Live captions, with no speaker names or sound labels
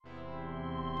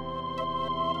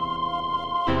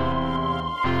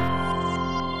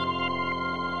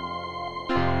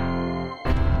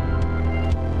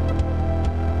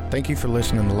Thank you for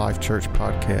listening to Life Church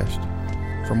Podcast.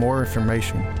 For more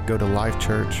information, go to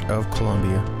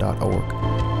lifechurchofcolumbia.org.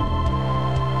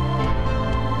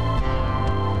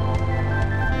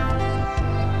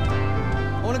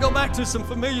 I want to go back to some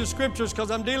familiar scriptures because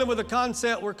I'm dealing with a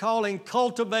concept we're calling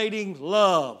cultivating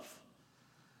love.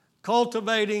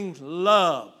 Cultivating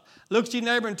love. Look at your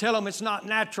neighbor and tell them it's not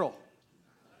natural.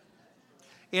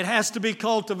 It has to be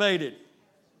cultivated.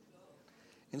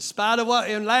 In spite of what,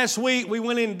 and last week we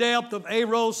went in depth of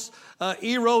eros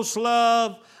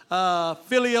love,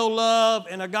 filial love,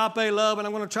 and agape love, and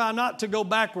I'm going to try not to go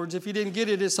backwards. If you didn't get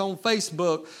it, it's on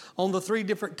Facebook on the 3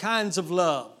 different kinds of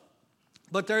love.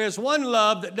 But there is one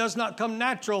love that does not come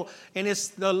natural, and it's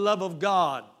the love of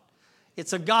God.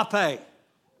 It's agape.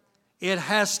 It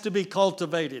has to be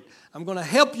cultivated. I'm going to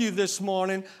help you this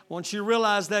morning once you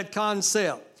realize that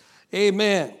concept.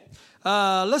 Amen.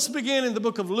 Let's begin in the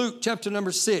book of Luke, chapter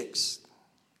number 6.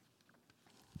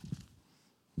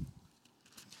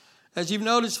 As you've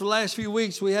noticed for the last few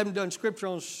weeks, we haven't done scripture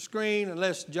on screen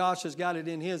unless Josh has got it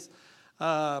in his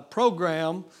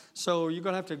program. So you're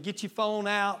going to have to get your phone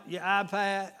out, your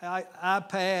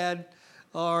iPad,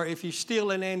 or if you're still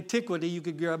in antiquity, you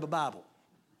could grab a Bible.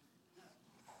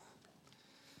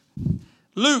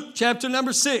 Luke, chapter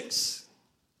number 6.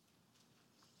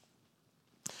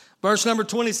 Verse number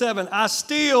 27, I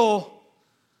still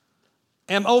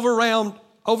am overwhelmed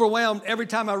every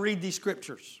time I read these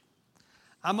scriptures.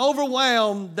 I'm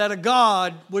overwhelmed that a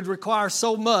God would require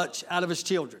so much out of His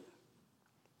children.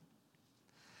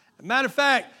 Matter of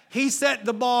fact, He set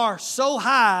the bar so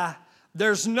high,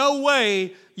 there's no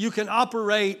way you can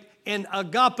operate in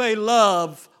agape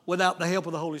love without the help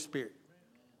of the Holy Spirit.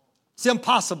 It's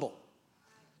impossible.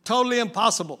 Totally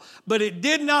impossible. But it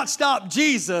did not stop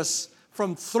Jesus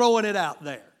from throwing it out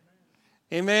there.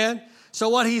 Amen? So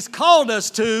what He's called us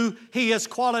to, He has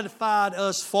qualified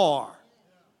us for.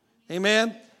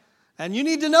 Amen? And you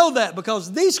need to know that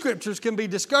because these scriptures can be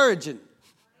discouraging.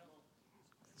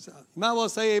 So you might well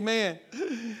say amen.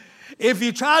 If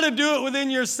you try to do it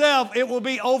within yourself, it will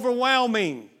be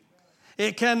overwhelming.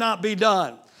 It cannot be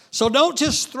done. So don't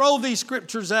just throw these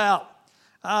scriptures out.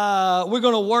 We're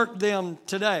going to work them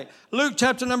today. Luke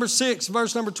chapter number 6,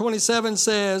 verse number 27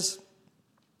 says,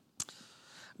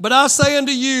 but I say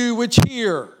unto you which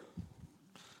hear.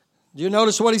 Do you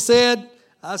notice what he said?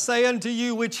 I say unto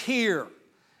you which hear.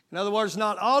 In other words,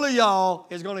 not all of y'all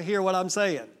is going to hear what I'm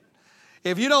saying.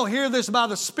 If you don't hear this by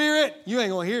the Spirit, you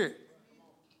ain't going to hear it.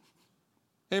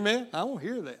 Amen? I won't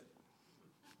hear that.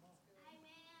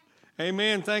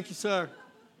 Amen. Thank you, sir.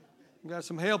 Got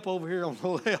some help over here on the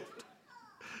left.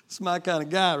 It's my kind of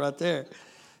guy right there.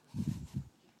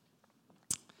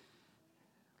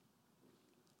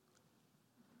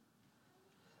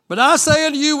 But I say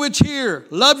unto you which hear,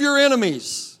 love your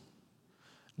enemies.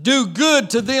 Do good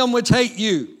to them which hate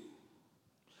you.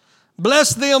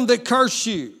 Bless them that curse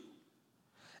you.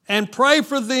 And pray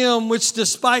for them which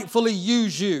despitefully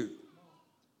use you.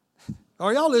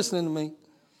 Are y'all listening to me?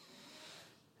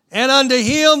 And unto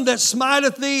him that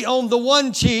smiteth thee on the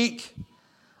one cheek,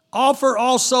 offer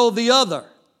also the other.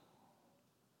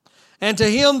 And to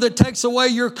him that takes away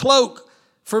your cloak,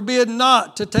 forbid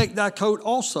not to take thy coat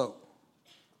also.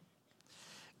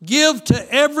 Give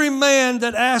to every man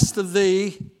that asketh of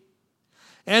thee,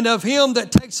 and of him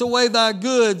that takes away thy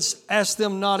goods, ask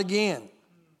them not again.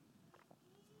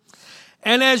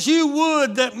 And as you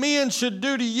would that men should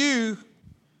do to you,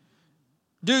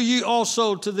 do ye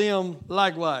also to them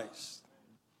likewise.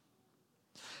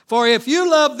 For if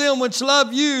you love them which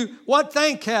love you, what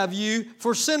thank have you?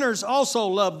 For sinners also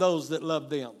love those that love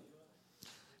them.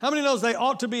 How many knows there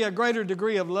ought to be a greater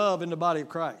degree of love in the body of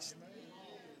Christ?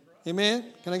 Amen?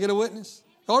 Can I get a witness?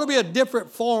 There ought to be a different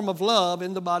form of love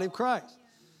in the body of Christ.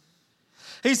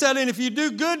 He said, and if you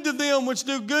do good to them which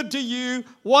do good to you,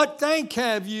 what thank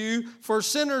have you? For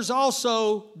sinners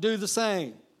also do the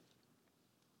same.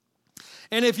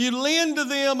 And if you lend to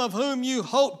them of whom you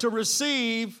hope to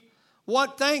receive,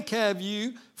 what thank have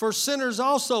you? For sinners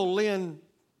also lend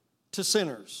to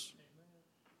sinners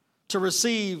to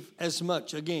receive as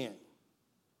much again.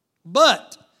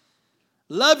 But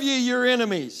love ye your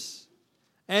enemies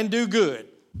and do good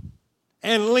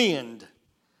and lend,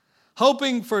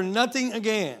 hoping for nothing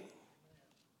again.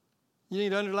 You need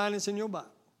to underline this in your Bible.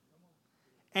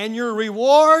 And your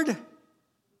reward,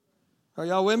 are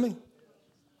y'all with me?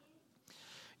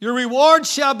 Your reward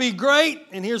shall be great,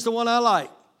 and here's the one I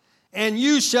like, and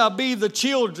you shall be the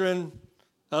children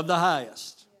of the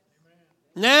highest.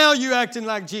 Now you're acting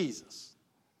like Jesus.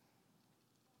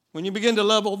 When you begin to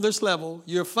love on this level,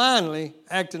 you're finally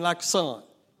acting like a son.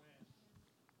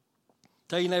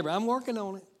 Tell your neighbor, I'm working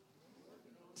on it.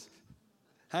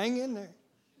 Hang in there.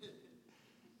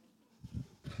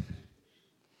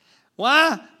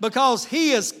 Why? Because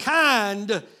he is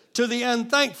kind to the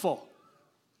unthankful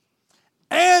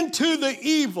and to the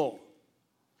evil.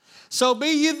 So be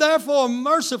ye therefore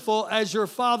merciful as your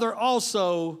Father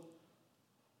also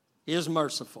is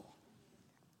merciful.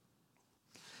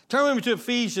 Turn with me to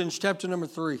Ephesians chapter number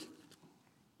 3.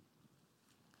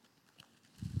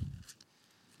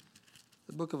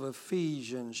 The book of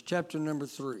Ephesians chapter number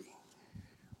 3.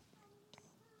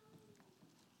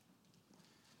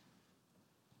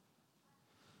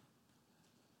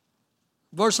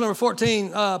 Verse number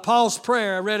 14, Paul's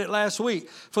prayer, I read it last week.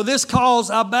 For this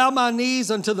cause I bow my knees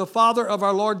unto the Father of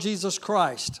our Lord Jesus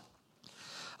Christ,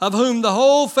 of whom the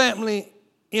whole family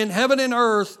in heaven and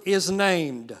earth is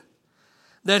named,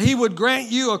 that he would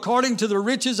grant you according to the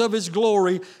riches of his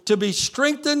glory to be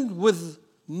strengthened with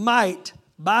might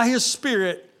by his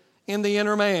Spirit in the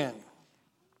inner man,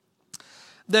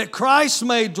 that Christ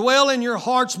may dwell in your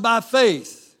hearts by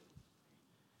faith.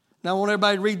 Now I want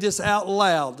everybody to read this out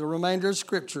loud, the remainder of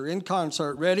Scripture in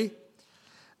concert. Ready?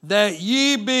 That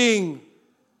ye being,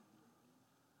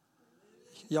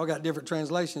 y'all got different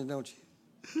translations, don't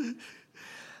you?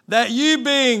 That ye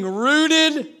being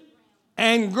rooted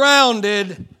and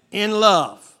grounded in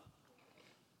love.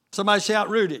 Somebody shout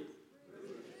rooted.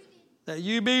 That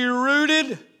you be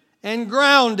rooted and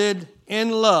grounded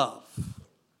in love,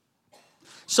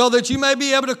 so that you may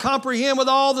be able to comprehend with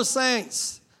all the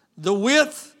saints the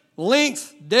width,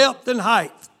 length, depth, and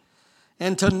height,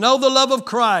 and to know the love of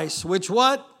Christ, which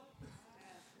what?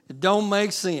 It don't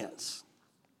make sense.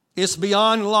 It's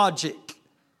beyond logic.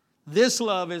 This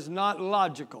love is not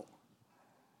logical.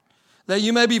 That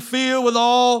you may be filled with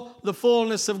all the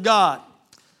fullness of God.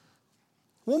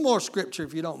 One more scripture,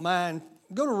 if you don't mind.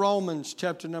 Go to Romans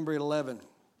chapter number 11.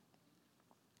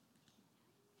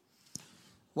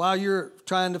 While you're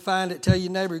trying to find it, tell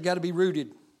your neighbor, you got to be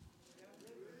rooted.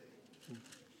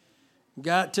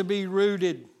 Got to be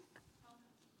rooted.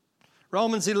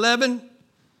 Romans 11,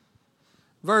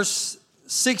 verse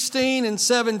 16 and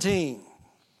 17.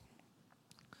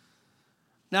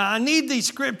 Now, I need these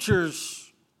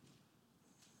scriptures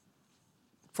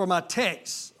for my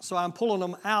text, so I'm pulling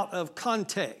them out of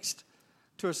context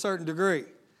to a certain degree.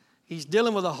 He's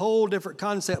dealing with a whole different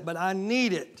concept, but I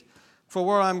need it for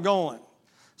where I'm going.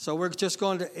 So we're just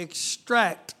going to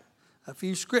extract a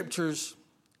few scriptures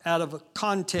out of a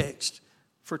context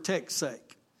for text's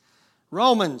sake.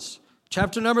 Romans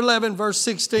chapter number 11, verse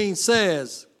 16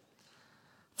 says,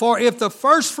 for if the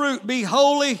first fruit be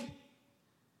holy,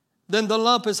 then the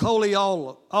lump is holy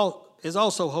is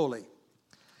also holy.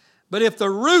 But if the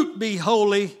root be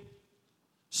holy,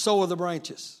 so are the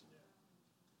branches.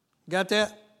 Got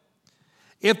that?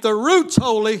 If the root's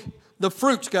holy, the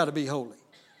fruit's got to be holy.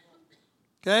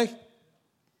 Okay?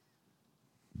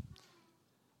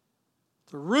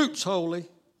 The root's holy,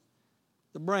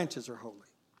 the branches are holy.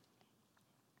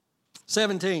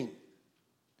 17.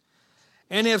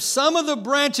 And if some of the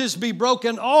branches be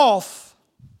broken off,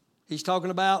 he's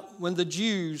talking about when the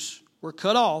Jews were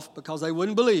cut off because they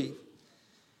wouldn't believe.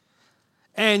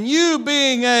 And you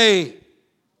being a,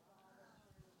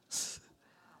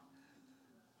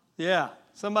 yeah,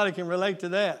 somebody can relate to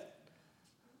that,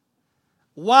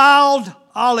 wild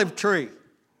olive tree.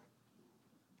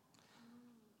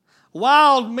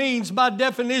 Wild means by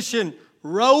definition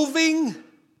roving,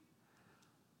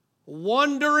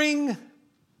 wandering.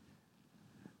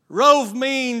 Rove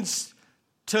means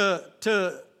to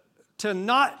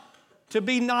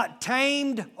be not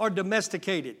tamed or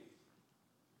domesticated.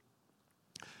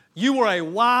 You were a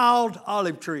wild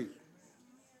olive tree.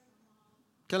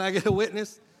 Can I get a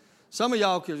witness? Some of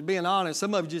y'all, because being honest,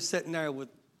 some of you just sitting there with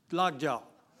lockjaw.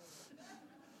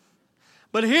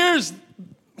 But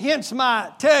hence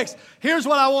my text, here's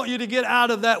what I want you to get out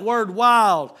of that word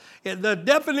wild. The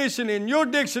definition in your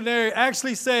dictionary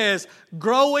actually says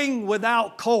growing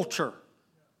without culture.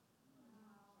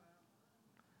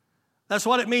 That's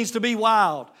what it means to be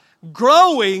wild.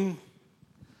 Growing,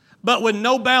 but with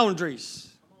no boundaries.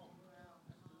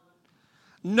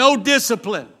 No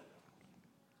discipline.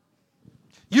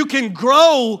 You can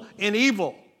grow in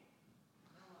evil.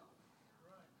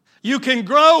 You can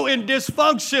grow in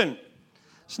dysfunction.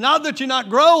 It's not that you're not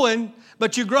growing,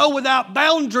 but you grow without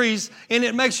boundaries and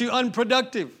it makes you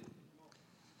unproductive.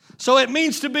 So it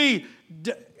means to be,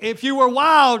 if you were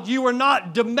wild, you were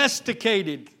not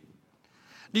domesticated.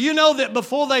 Do you know that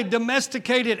before they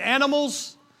domesticated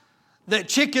animals, that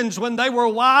chickens, when they were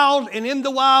wild and in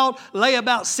the wild, lay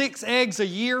about 6 eggs a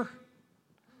year?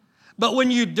 But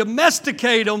when you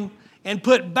domesticate them and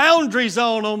put boundaries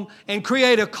on them and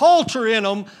create a culture in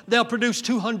them, they'll produce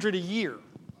 200 a year.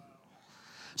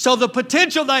 So the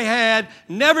potential they had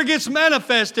never gets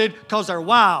manifested because they're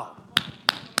wild.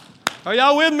 Are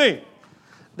y'all with me?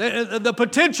 The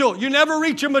potential, you never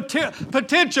reach your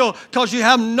potential because you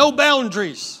have no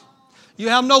boundaries. You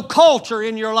have no culture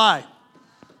in your life.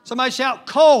 Somebody shout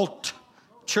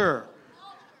culture.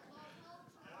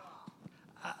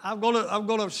 I'm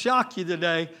going to shock you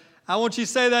today. I want you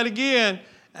to say that again,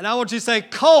 and I want you to say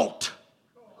culture.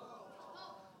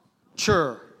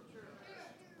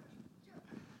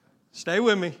 Stay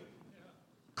with me.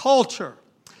 Culture.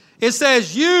 It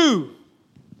says you,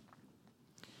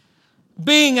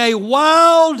 being a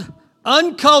wild,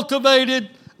 uncultivated,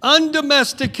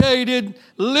 undomesticated,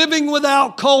 living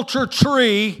without culture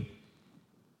tree,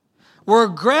 were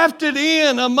grafted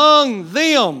in among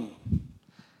them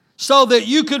so that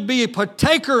you could be a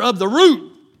partaker of the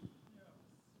root.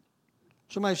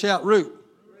 Somebody shout root.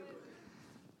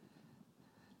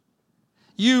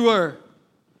 You were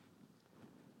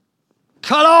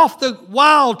cut off the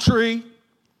wild tree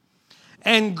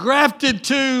and grafted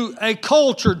to a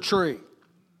cultured tree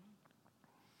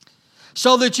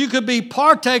so that you could be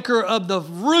partaker of the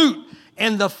root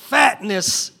and the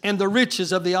fatness and the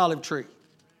riches of the olive tree.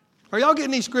 Are y'all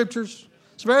getting these scriptures?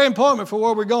 It's very important for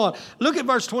where we're going. Look at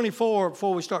verse 24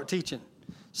 before we start teaching.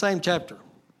 Same chapter.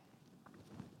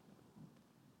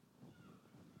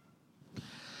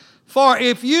 For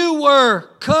if you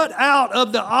were cut out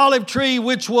of the olive tree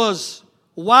which was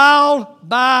wild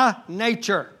by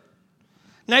nature.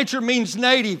 Nature means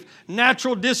native,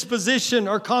 natural disposition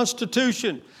or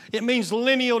constitution. It means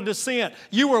lineal descent.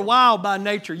 You were wild by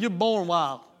nature. You're born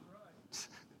wild.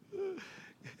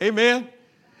 Amen.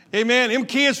 Amen. Them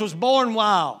kids was born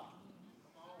wild.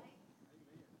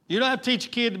 You don't have to teach a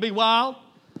kid to be wild.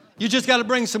 You just got to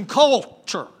bring some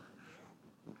culture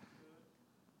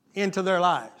into their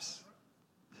lives.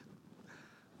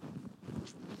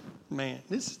 Man,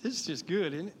 this is just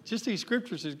good, isn't it? Just these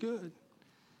scriptures is good.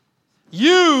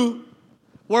 You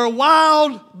were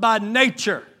wild by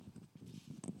nature.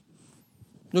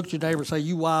 Look at your neighbor and say,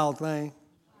 you wild thing.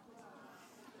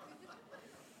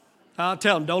 I'll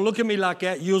tell them, don't look at me like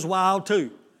that. You was wild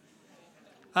too.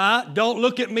 Don't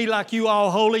look at me like you all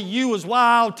holy. You was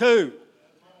wild too.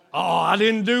 Oh, I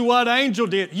didn't do what Angel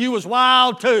did. You was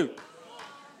wild too.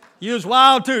 You was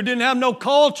wild too. Didn't have no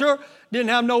culture. Didn't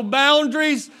have no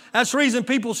boundaries. That's the reason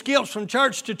people skip from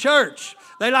church to church.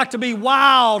 They like to be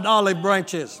wild olive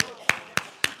branches.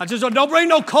 I just don't bring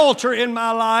no culture in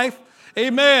my life.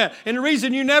 Amen. And the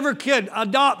reason you never can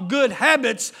adopt good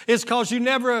habits is because you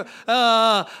never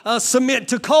submit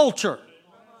to culture.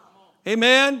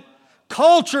 Amen.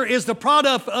 Culture is the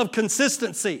product of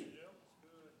consistency.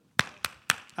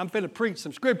 I'm finna preach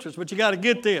some scriptures, but you got to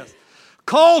get this.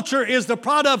 Culture is the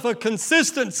product of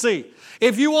consistency.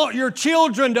 If you want your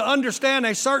children to understand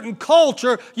a certain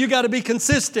culture, you got to be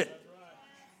consistent.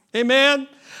 Amen.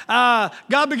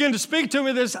 God began to speak to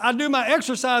me this. I do my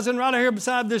exercising right here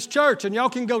beside this church, and y'all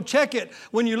can go check it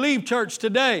when you leave church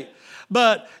today.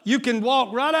 But you can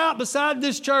walk right out beside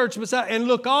this church and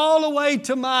look all the way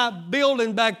to my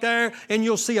building back there, and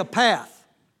you'll see a path.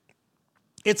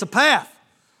 It's a path.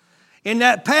 And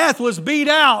that path was beat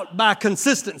out by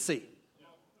consistency.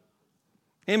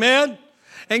 Amen.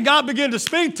 And God began to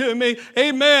speak to me.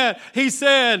 Amen. He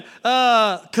said,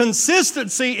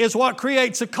 consistency is what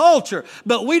creates a culture.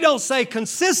 But we don't stay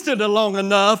consistent long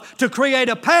enough to create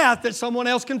a path that someone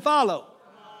else can follow.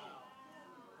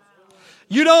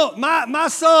 You don't, my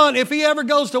son, if he ever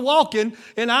goes to walking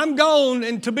and I'm gone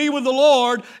and to be with the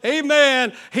Lord,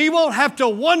 amen, he won't have to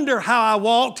wonder how I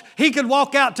walked. He could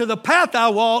walk out to the path I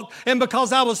walked, and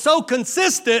because I was so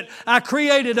consistent, I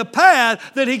created a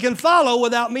path that he can follow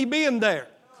without me being there.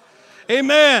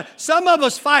 Amen. Some of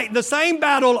us fight the same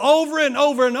battle over and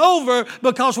over and over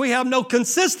because we have no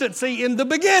consistency in the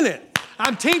beginning.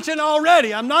 I'm teaching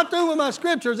already. I'm not through with my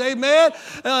scriptures, amen,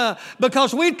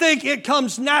 because we think it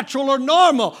comes natural or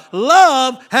normal.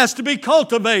 Love has to be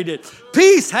cultivated.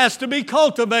 Peace has to be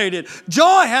cultivated.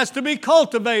 Joy has to be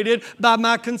cultivated by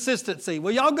my consistency.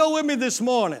 Well, y'all go with me this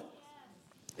morning.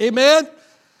 Amen.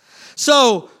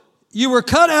 So, you were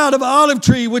cut out of an olive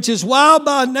tree, which is wild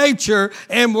by nature,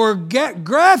 and were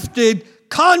grafted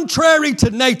contrary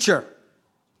to nature.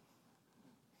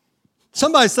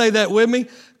 Somebody say that with me.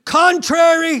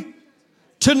 Contrary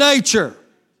to nature.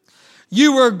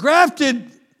 You were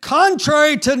grafted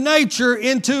contrary to nature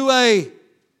into a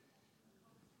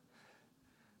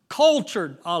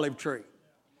cultured olive tree.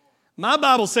 My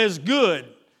Bible says good,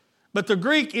 but the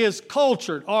Greek is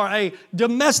cultured, or a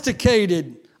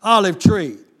domesticated olive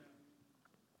tree.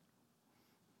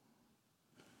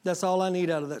 That's all I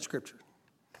need out of that scripture.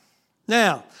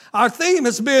 Now, our theme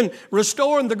has been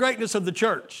restoring the greatness of the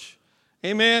church.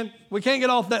 Amen. We can't get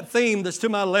off that theme that's to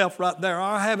my left right there.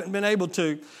 I haven't been able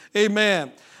to.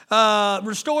 Amen.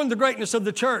 Restoring the greatness of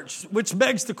the church, which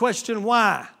begs the question,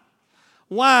 why?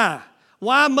 Why?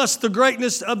 Why must the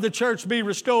greatness of the church be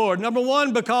restored? Number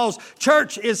one, because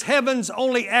church is heaven's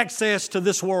only access to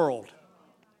this world.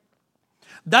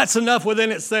 That's enough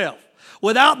within itself.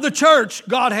 Without the church,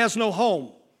 God has no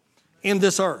home in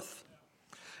this earth.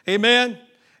 Amen.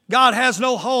 God has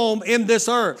no home in this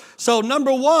earth. So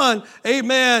number one,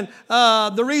 amen,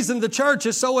 the reason the church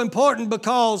is so important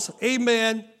because,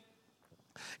 amen,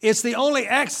 it's the only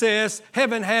access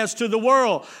heaven has to the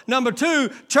world. Number two,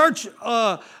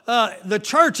 the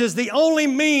church is the only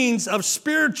means of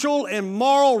spiritual and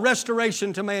moral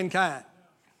restoration to mankind.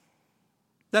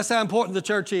 That's how important the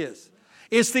church is.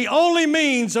 It's the only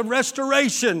means of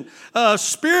restoration,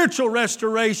 spiritual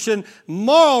restoration,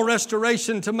 moral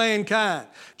restoration to mankind.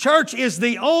 Church is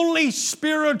the only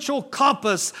spiritual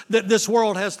compass that this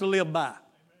world has to live by.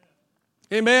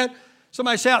 Amen?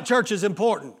 Somebody shout, church is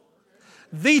important.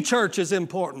 The church is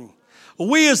important.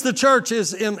 We as the church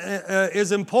is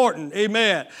important.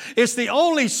 Amen. It's the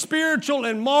only spiritual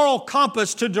and moral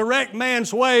compass to direct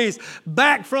man's ways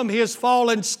back from his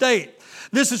fallen state.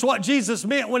 This is what Jesus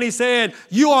meant when He said,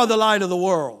 you are the light of the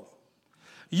world.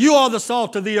 You are the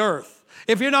salt of the earth.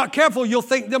 If you're not careful, you'll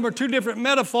think them are two different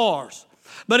metaphors.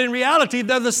 But in reality,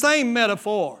 they're the same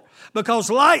metaphor. Because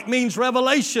light means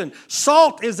revelation.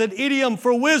 Salt is an idiom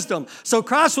for wisdom. So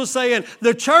Christ was saying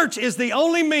the church is the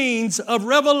only means of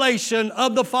revelation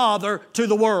of the Father to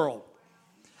the world.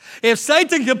 If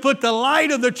Satan can put the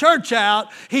light of the church out,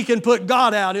 he can put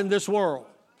God out in this world.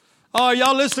 Oh, are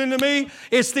y'all listening to me?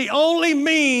 It's the only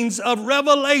means of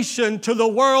revelation to the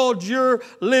world you're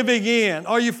living in.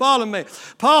 Are you following me?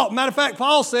 Matter of fact,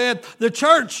 Paul said the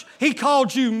church, he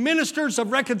called you ministers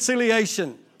of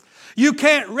reconciliation. You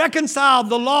can't reconcile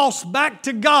the lost back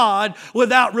to God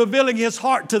without revealing His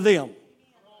heart to them.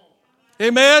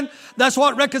 Amen? That's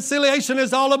what reconciliation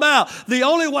is all about. The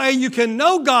only way you can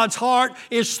know God's heart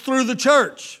is through the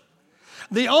church.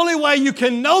 The only way you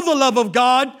can know the love of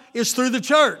God is through the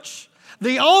church.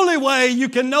 The only way you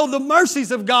can know the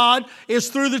mercies of God is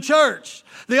through the church.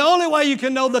 The only way you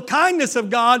can know the kindness of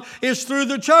God is through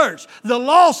the church. The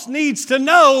lost needs to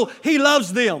know He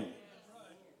loves them.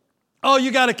 Oh,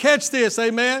 you got to catch this,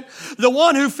 amen? The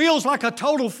one who feels like a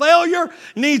total failure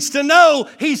needs to know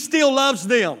He still loves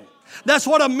them. That's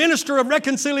what a minister of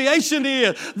reconciliation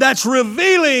is. That's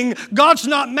revealing God's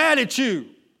not mad at you.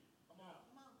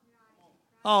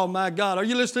 Oh, my God. Are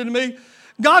you listening to me?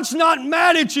 God's not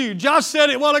mad at you. Josh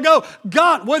said it a while ago.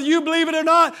 God, whether you believe it or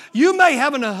not, you may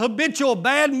have a habitual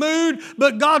bad mood,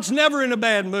 but God's never in a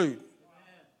bad mood.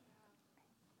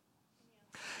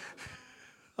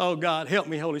 Oh, God, help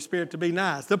me, Holy Spirit, to be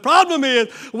nice. The problem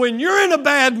is when you're in a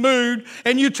bad mood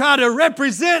and you try to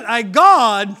represent a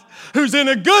God who's in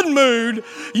a good mood,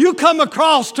 you come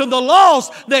across to the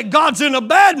lost that God's in a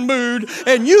bad mood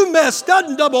and you messed up,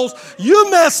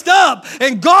 you messed up,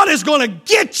 and God is going to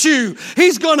get you.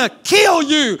 He's going to kill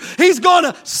you. He's going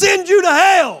to send you to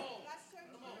hell.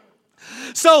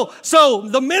 So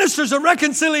the ministers of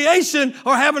reconciliation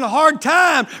are having a hard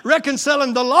time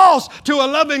reconciling the lost to a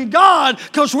loving God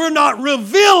because we're not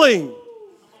revealing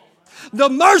the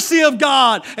mercy of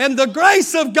God and the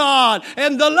grace of God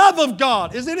and the love of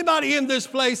God. Is anybody in this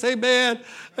place? Amen.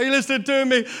 Are you listening to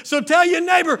me? So tell your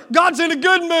neighbor, God's in a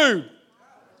good mood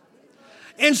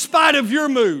in spite of your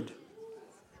mood.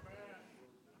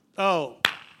 Oh.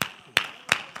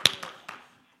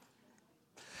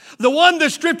 The one that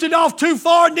stripped it off too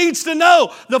far needs to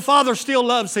know the Father still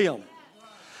loves him.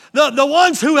 The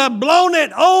ones who have blown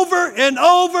it over and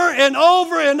over and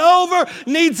over and over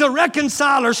needs a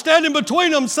reconciler standing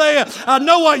between them saying, I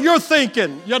know what you're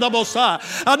thinking.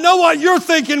 I know what you're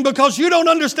thinking because you don't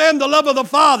understand the love of the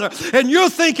Father and you're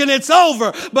thinking it's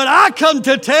over. But I come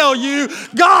to tell you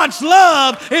God's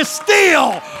love is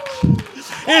still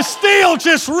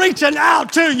just reaching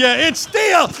out to you. It's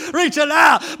still reaching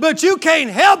out. But you can't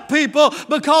help people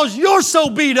because you're so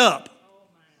beat up.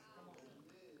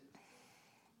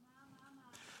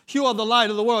 You are the light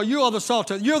of the world. You are the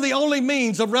salt. You're the only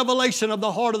means of revelation of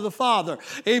the heart of the Father.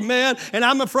 Amen. And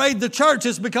I'm afraid the church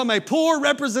has become a poor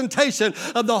representation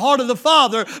of the heart of the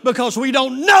Father because we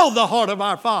don't know the heart of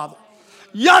our Father.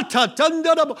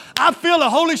 I feel the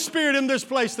Holy Spirit in this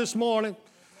place this morning.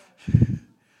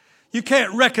 You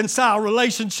can't reconcile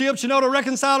relationships. You know what a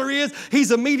reconciler is?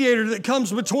 He's a mediator that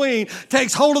comes between,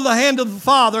 takes hold of the hand of the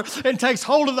Father and takes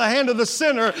hold of the hand of the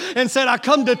sinner and said, I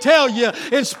come to tell you,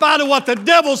 in spite of what the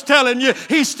devil's telling you,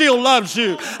 he still loves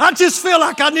you. I just feel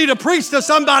like I need to preach to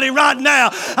somebody right now.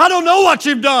 I don't know what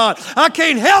you've done. I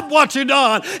can't help what you've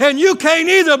done. And you can't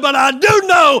either, but I do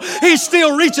know he's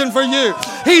still reaching for you.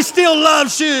 He still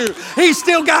loves you. He's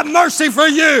still got mercy for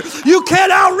you. You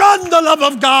can't outrun the love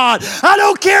of God. I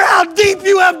don't care how deep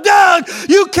you have dug,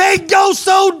 you can't go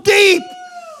so deep.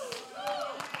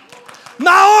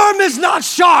 My arm is not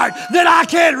short that I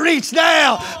can't reach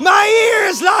down. My ear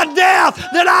is not deaf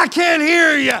that I can't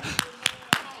hear you.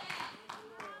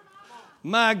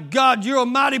 My God, you're a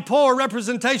mighty poor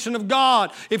representation of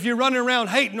God if you're running around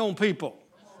hating on people.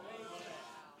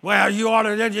 Well, you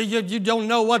don't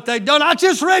know what they've done. I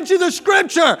just read you the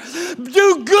scripture.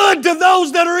 Do good to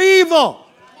those that are evil.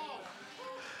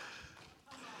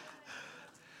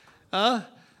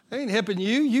 They ain't helping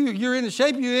you. You're in the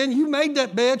shape you're in. You made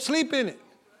that bed. Sleep in it.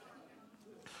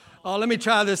 Oh, let me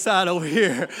try this side over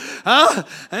here. I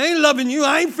ain't loving you.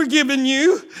 I ain't forgiving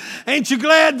you. Ain't you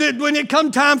glad that when it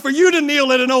come time for you to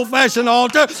kneel at an old-fashioned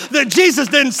altar, that Jesus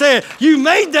didn't say, you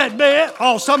made that bed.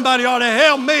 Oh, somebody ought to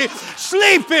help me.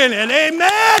 Sleep in it.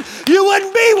 Amen. You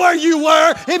wouldn't be where you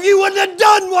were if you wouldn't have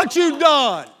done what you've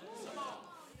done.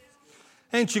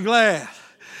 Ain't you glad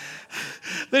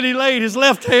that he laid his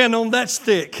left hand on that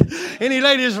stick and he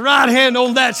laid his right hand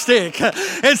on that stick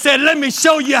and said, let me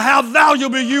show you how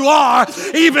valuable you are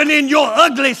even in your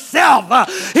ugly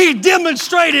self. He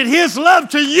demonstrated his love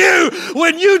to you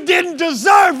when you didn't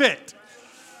deserve it.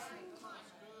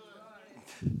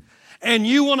 And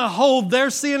you want to hold their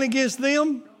sin against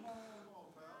them?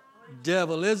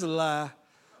 Devil is a lie.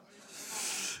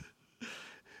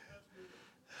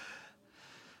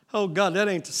 Oh God, that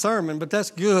ain't the sermon, but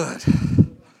that's good.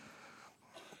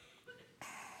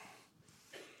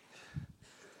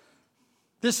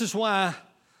 This is why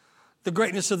the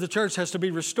greatness of the church has to be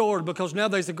restored, because now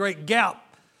there's a great gap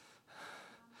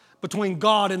between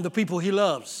God and the people he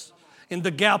loves. And the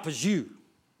gap is you.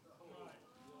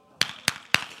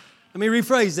 Let me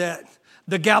rephrase that.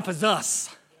 The gap is us.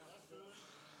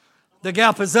 The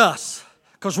gap is us.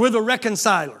 Because we're the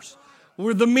reconcilers.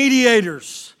 We're the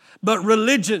mediators. But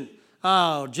religion,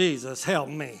 oh, Jesus, help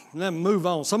me. Let me move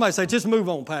on. Somebody say, just move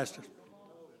on, Pastor.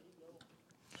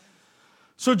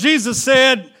 So Jesus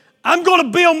said, I'm going to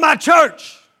build my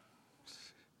church.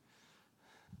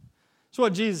 That's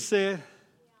what Jesus said.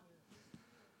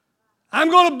 I'm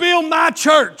going to build my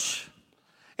church.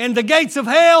 And the gates of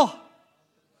hell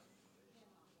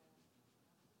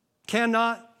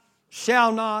cannot,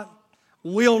 shall not,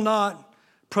 will not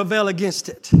prevail against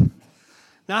it.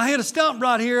 Now, I hit a stump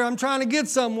right here. I'm trying to get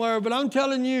somewhere, but I'm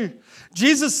telling you,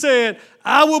 Jesus said,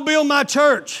 I will build my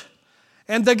church,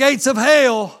 and the gates of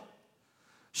hell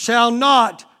shall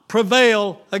not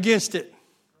prevail against it.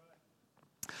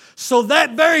 So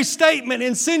that very statement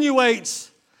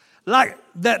insinuates like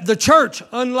that the church,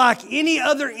 unlike any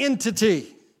other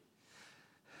entity,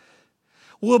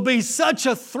 will be such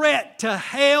a threat to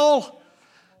hell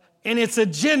and its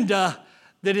agenda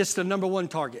that it's the number one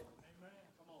target.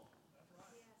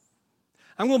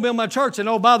 I'm going to build my church, and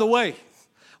oh, by the way,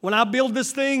 when I build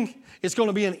this thing, it's going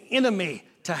to be an enemy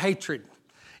to hatred.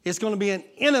 It's going to be an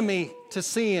enemy to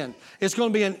sin. It's going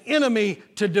to be an enemy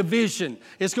to division.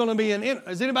 It's going to be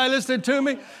is anybody listening to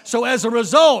me? So as a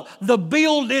result, the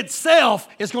build itself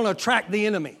is going to attract the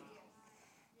enemy.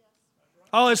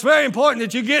 Oh, it's very important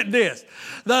that you get this.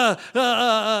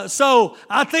 So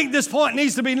I think this point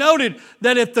needs to be noted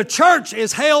that if the church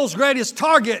is hell's greatest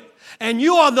target and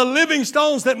you are the living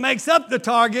stones that makes up the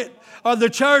target or the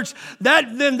church,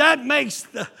 that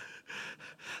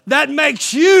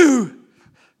makes you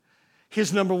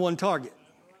his number one target.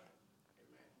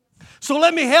 So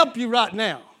let me help you right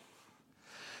now.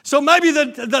 So maybe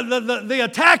the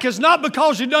attack is not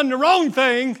because you've done the wrong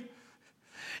thing.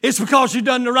 It's because you've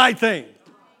done the right thing.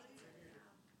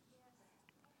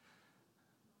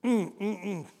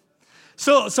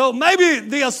 So maybe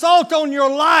the assault on your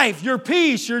life, your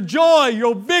peace, your joy,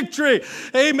 your victory,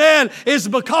 amen, is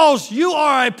because you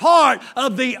are a part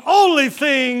of the only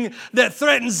thing that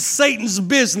threatens Satan's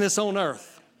business on earth.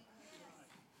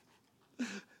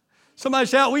 Somebody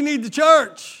shout, we need the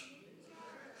church.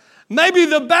 Maybe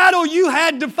the battle you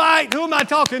had to fight, who am I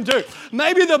talking to?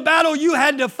 Maybe the battle you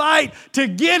had to fight to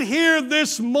get here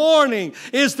this morning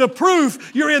is the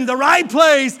proof you're in the right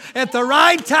place at the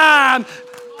right time.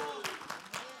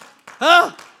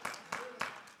 Huh?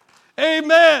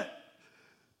 Amen.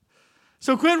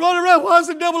 So quit running around. Why is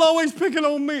the devil always picking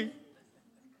on me?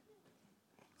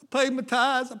 paid my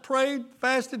tithes. I prayed,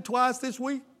 fasted twice this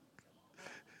week.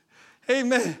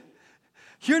 Amen.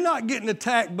 You're not getting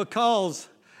attacked because,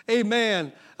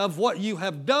 amen, of what you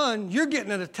have done. You're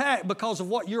getting an attack because of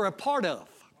what you're a part of.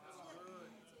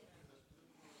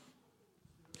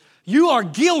 You are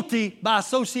guilty by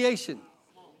association.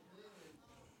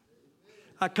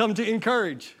 I come to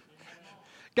encourage.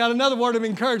 Got another word of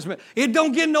encouragement. It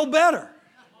don't get no better.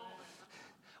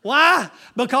 Why?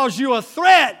 Because you're a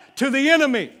threat to the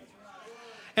enemy.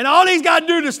 And all he's got to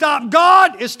do to stop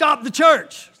God is stop the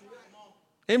church.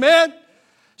 Amen?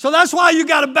 So that's why you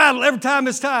got to battle every time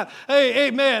it's time. Hey,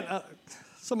 amen.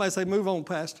 Somebody say, move on,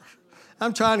 Pastor.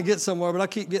 I'm trying to get somewhere, but I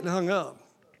keep getting hung up.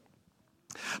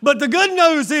 But the good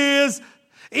news is,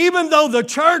 even though the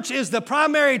church is the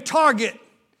primary target,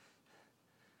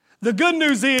 the good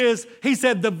news is, he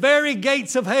said, the very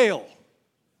gates of hell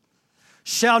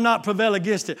shall not prevail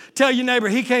against it. Tell your neighbor,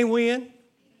 he can't win.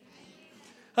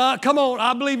 Come on,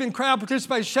 I believe in crowd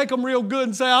participation. Shake them real good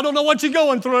and say, I don't know what you're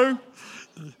going through,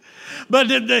 but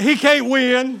he can't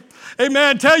win.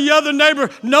 Amen. Tell your other neighbor,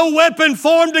 no weapon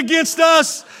formed against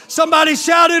us. Somebody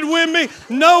shouted with me,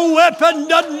 no weapon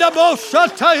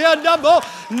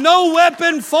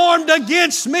formed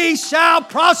against me shall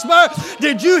prosper.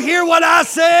 Did you hear what I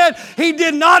said? He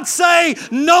did not say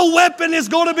no weapon is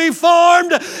going to be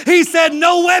formed. He said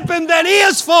no weapon that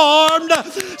is formed.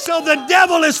 So the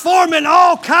devil is forming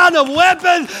all kind of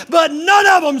weapons, but none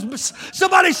of them,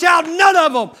 somebody shout, none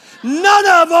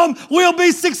of them will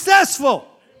be successful.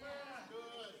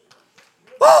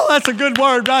 Oh, that's a good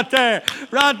word right there.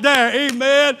 Right there.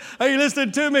 Amen. Are you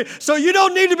listening to me? So you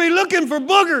don't need to be looking for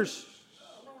boogers.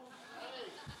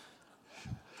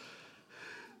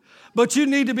 But you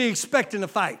need to be expecting a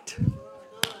fight.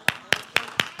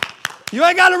 You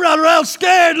ain't got to run around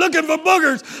scared looking for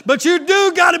boogers, but you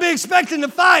do got to be expecting to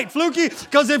fight, Fluky,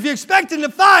 because if you're expecting to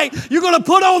fight, you're going to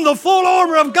put on the full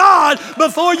armor of God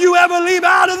before you ever leave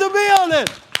out of the building.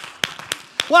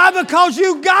 Why? Because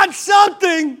you got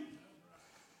something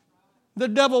the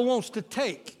devil wants to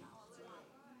take.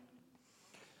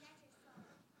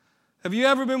 Have you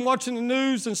ever been watching the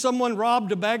news and someone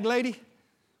robbed a bag lady?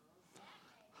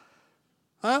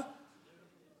 Huh?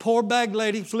 Poor bag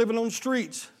lady was living on the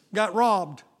streets, got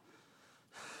robbed.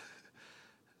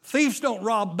 Thieves don't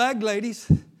rob bag ladies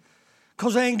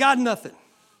because they ain't got nothing.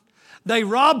 They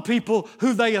rob people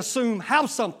who they assume have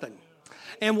something.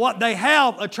 And what they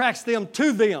have attracts them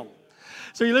to them.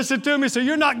 So you listen to me. So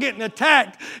you're not getting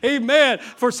attacked, amen,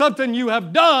 for something you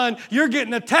have done. You're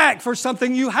getting attacked for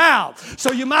something you have.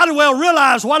 So you might as well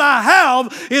realize what I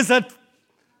have is a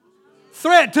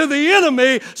threat to the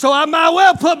enemy. So I might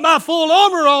well put my full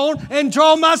armor on and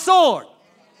draw my sword.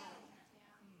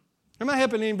 Am I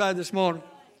helping anybody this morning?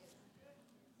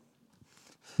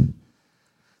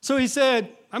 So he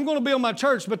said, I'm going to build my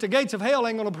church, but the gates of hell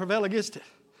ain't going to prevail against it.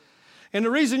 And the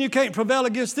reason you can't prevail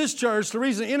against this church, the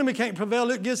reason the enemy can't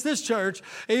prevail against this church,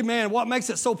 amen, what makes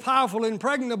it so powerful and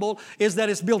impregnable is that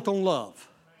it's built on love.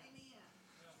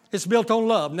 It's built on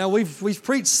love. Now, we've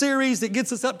preached series that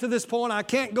gets us up to this point. I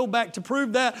can't go back to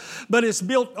prove that, but it's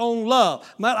built on love.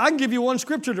 I can give you one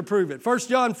scripture to prove it. 1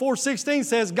 John 4:16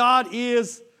 says, God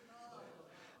is...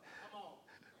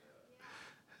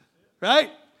 Right?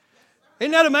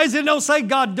 Isn't that amazing? It don't say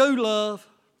God do love.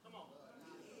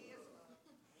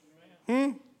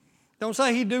 Don't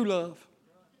say he do love.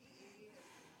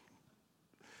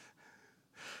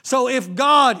 So if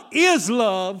God is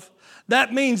love,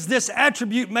 that means this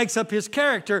attribute makes up his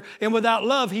character, and without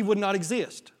love, he would not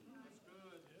exist.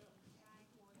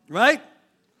 Right?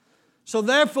 So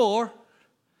therefore,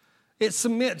 it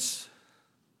submits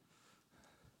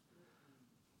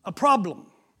a problem.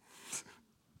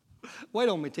 Wait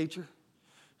on me, teacher.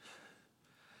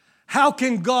 How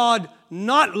can God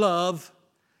not love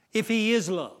if he is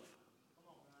love?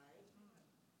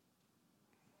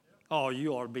 Oh,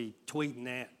 you ought to be tweeting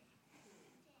that.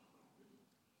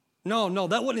 No,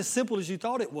 that wasn't as simple as you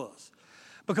thought it was.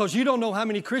 Because you don't know how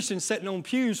many Christians sitting on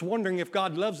pews wondering if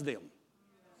God loves them.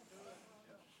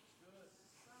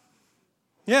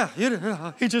 Yeah,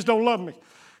 he just don't love me.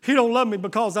 He don't love me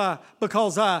because I.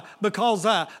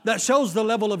 That shows the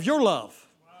level of your love.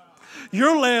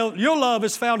 Your love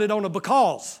is founded on a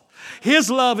because. His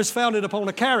love is founded upon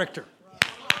a character.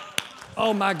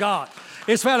 Oh my God.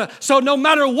 It's founded. So no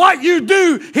matter what you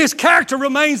do, his character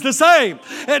remains the same.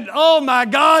 And oh my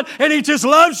God, and he just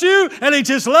loves you, and he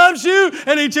just loves you,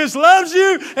 and he just loves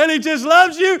you, and he just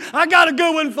loves you. I got a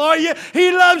good one for you.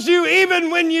 He loves you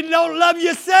even when you don't love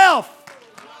yourself.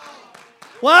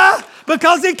 Why?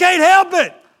 Because he can't help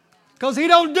it. Because he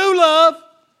don't do love.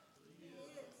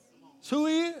 It's who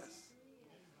he is.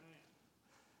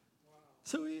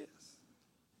 That's who He is.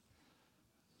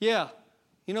 Yeah.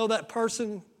 You know that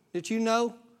person that you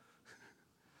know?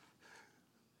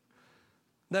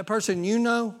 That person you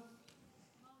know?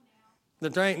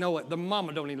 That there ain't no way. The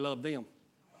mama don't even love them.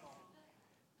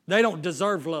 They don't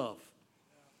deserve love.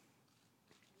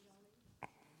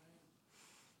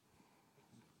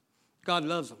 God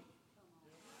loves them.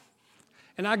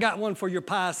 And I got one for your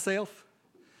pious self.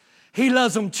 He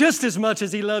loves them just as much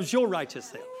as He loves your righteous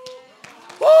self.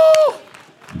 Woo!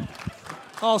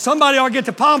 Oh, somebody ought to get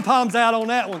the pom-poms out on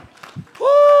that one.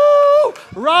 Woo!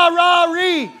 Rah, rah,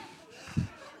 ree.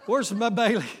 Where's my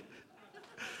Bailey?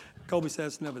 Kobe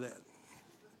says never that.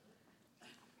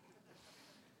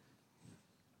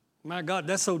 My God,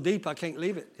 that's so deep I can't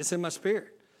leave it. It's in my spirit.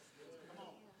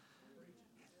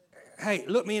 Hey,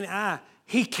 look me in the eye.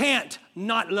 He can't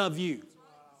not love you.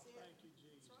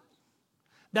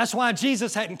 That's why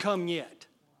Jesus hadn't come yet.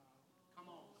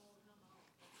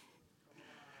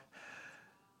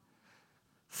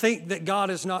 Think that God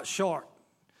is not short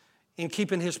in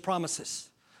keeping His promises,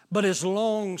 but is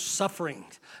long-suffering,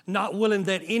 not willing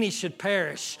that any should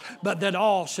perish, but that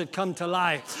all should come to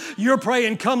life. You're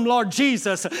praying, come Lord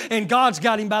Jesus, and God's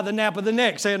got him by the nape of the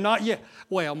neck, saying, not yet.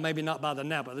 Well, maybe not by the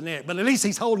nape of the neck, but at least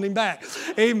He's holding him back.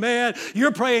 Amen.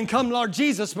 You're praying, come Lord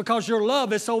Jesus, because your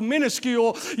love is so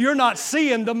minuscule, you're not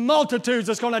seeing the multitudes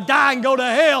that's going to die and go to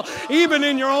hell, even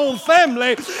in your own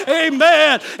family.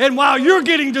 Amen. And while you're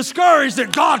getting discouraged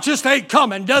that God just ain't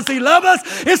coming, does He love us?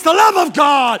 It's the love of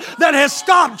God that has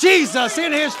stopped Jesus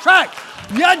in His track.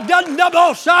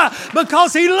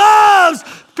 Because He loves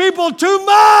people too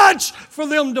much for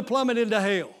them to plummet into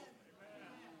hell.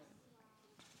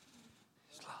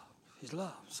 He's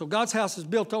love. So God's house is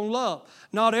built on love,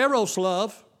 not eros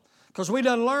love, because we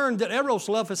done learned that eros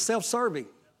love is self-serving.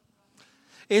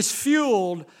 It's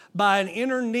fueled by an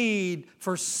inner need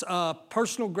for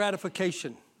personal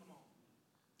gratification.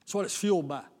 That's what it's fueled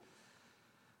by.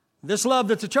 This love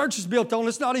that the church is built on,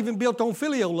 it's not even built on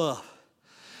filial love.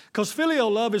 Because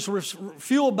filial love is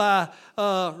fueled by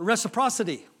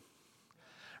reciprocity.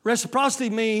 Reciprocity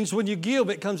means when you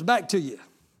give, it comes back to you.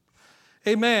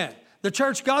 Amen. The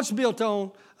church God's built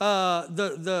on,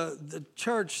 the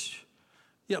church,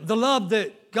 the love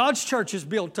that God's church is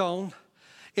built on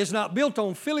is not built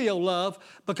on filial love,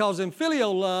 because in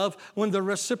filial love, when the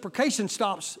reciprocation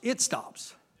stops, it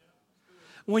stops.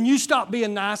 When you stop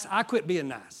being nice, I quit being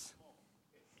nice.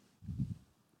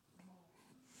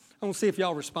 I want to see if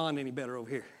y'all respond any better over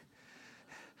here.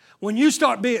 When you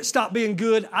stop being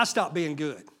good, I stop being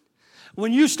good.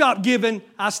 When you stop giving,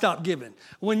 I stop giving.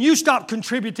 When you stop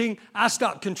contributing, I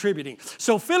stop contributing.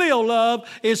 So filial love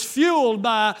is fueled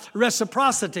by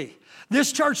reciprocity.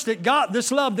 This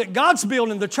love that God's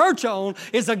building the church on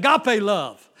is agape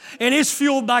love. And it's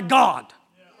fueled by God.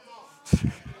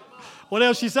 What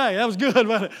else you say? That was good,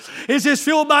 wasn't it? It's just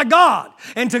fueled by God.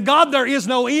 And to God there is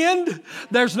no end.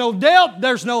 There's no depth.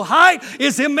 There's no height.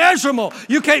 It's immeasurable.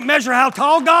 You can't measure how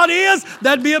tall God is.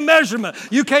 That'd be a measurement.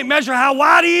 You can't measure how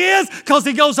wide He is, because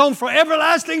He goes on from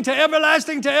everlasting to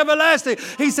everlasting to everlasting.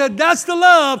 He said, that's the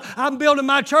love I'm building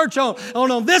my church on.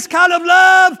 On this kind of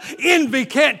love, envy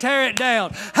can't tear it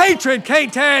down. Hatred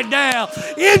can't tear it down.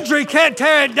 Injury can't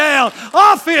tear it down.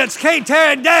 Offense can't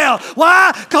tear it down.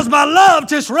 Why? Because my love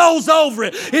just rolls over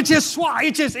it. It just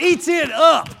eats it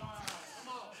up.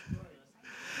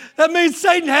 That means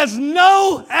Satan has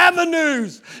no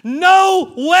avenues,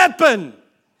 no weapon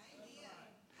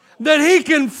that he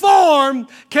can form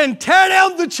can tear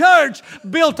down the church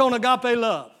built on agape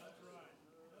love.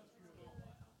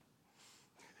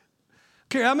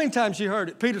 Okay, how many times you heard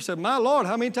it? Peter said, my Lord,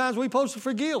 how many times are we supposed to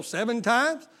forgive? 7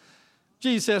 times?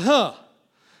 Jesus said,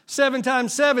 7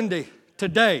 times 70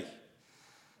 today.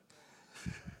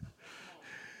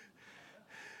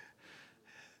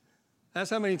 That's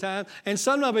how many times. And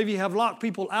some of you have locked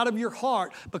people out of your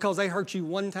heart because they hurt you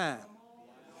one time.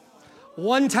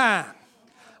 One time.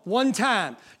 One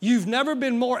time. You've never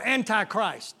been more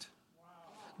anti-Christ.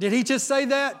 Did he just say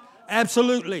that?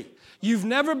 Absolutely. You've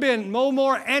never been no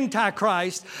more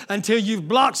anti-Christ until you've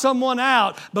blocked someone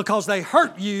out because they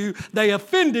hurt you, they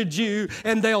offended you,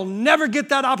 and they'll never get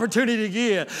that opportunity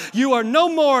again. You are no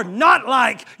more not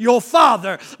like your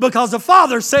father, because the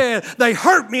father said, they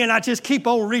hurt me and I just keep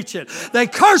on reaching. They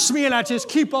curse me and I just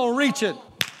keep on reaching.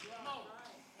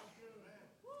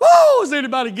 Woo! Is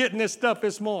anybody getting this stuff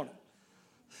this morning?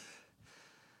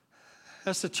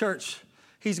 That's the church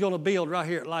he's going to build right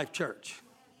here at Life Church.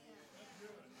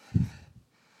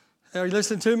 Are you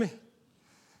listening to me?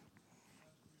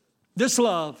 This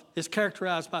love is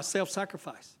characterized by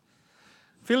self-sacrifice.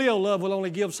 Filial love will only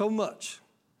give so much.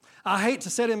 I hate to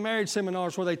sit in marriage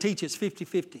seminars where they teach it's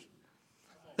 50-50.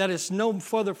 that is no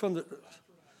further from the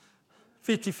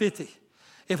 50-50.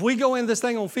 If we go in this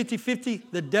thing on 50-50,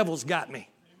 the devil's got me.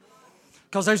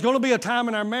 Because there's going to be a time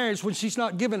in our marriage when she's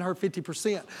not giving her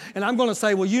 50%. And I'm going to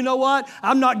say, well, you know what?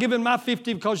 I'm not giving my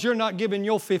 50 because you're not giving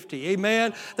your 50.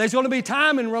 Amen? There's going to be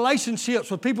time in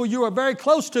relationships with people you are very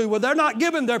close to where they're not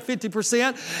giving their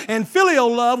 50%. And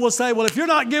filial love will say, well, if you're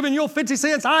not giving your 50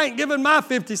 cents, I ain't giving my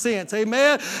 50 cents.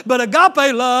 Amen? But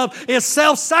agape love is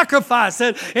self-sacrifice.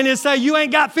 And it say, you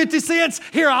ain't got 50 cents?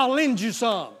 Here, I'll lend you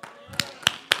some.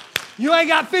 You ain't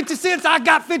got 50 cents? I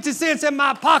got 50 cents in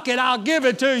my pocket. I'll give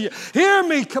it to you. Hear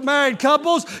me, married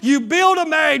couples. You build a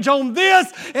marriage on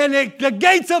this, and the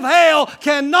gates of hell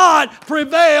cannot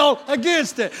prevail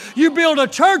against it. You build a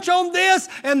church on this,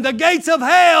 and the gates of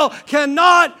hell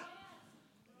cannot.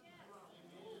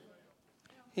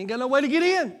 Ain't got no way to get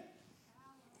in.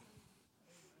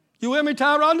 You with me,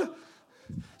 Tyronda?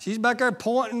 She's back there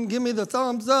pointing, give me the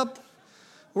thumbs up.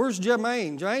 Where's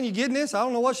Jermaine? Jermaine, you getting this? I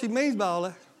don't know what she means by all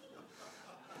that.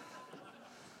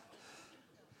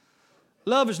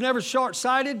 Love is never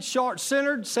short-sighted,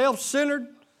 short-centered, self-centered,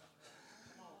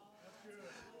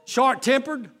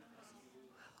 short-tempered.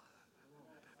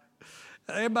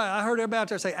 I heard everybody out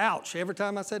there say, ouch, every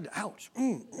time I said, ouch,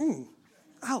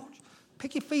 ouch.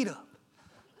 Pick your feet up.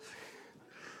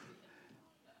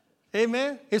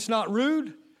 Amen? It's not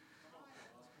rude.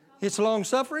 It's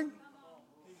long-suffering.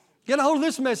 Get a hold of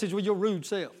this message with your rude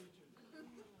self.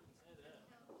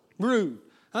 Rude.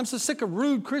 I'm so sick of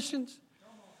rude Christians.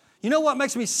 You know what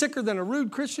makes me sicker than a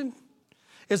rude Christian?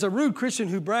 Is a rude Christian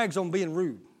who brags on being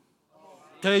rude.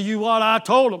 Tell you what, I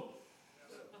told him.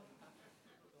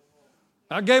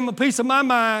 I gave him a piece of my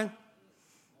mind.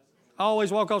 I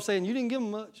always walk off saying, you didn't give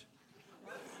him much.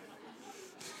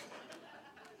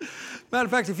 Matter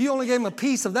of fact, if you only gave them a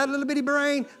piece of that little bitty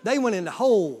brain, they went in the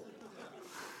hole.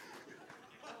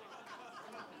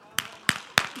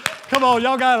 Come on,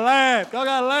 y'all got to laugh. Y'all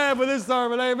got to laugh with this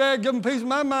sermon. Amen. Give them a piece of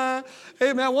my mind.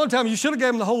 Amen. One time you should have gave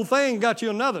them the whole thing and got you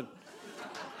another.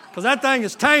 Because that thing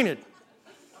is tainted.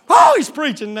 Oh, he's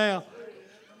preaching now.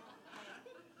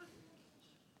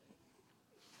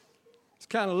 It's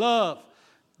kind of love.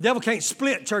 The devil can't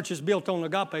split churches built on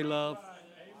agape love.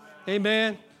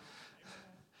 Amen.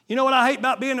 You know what I hate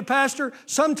about being a pastor?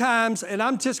 Sometimes, and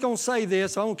I'm just going to say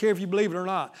this, I don't care if you believe it or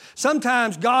not.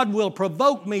 Sometimes God will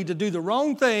provoke me to do the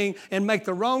wrong thing and make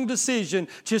the wrong decision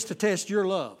just to test your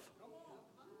love.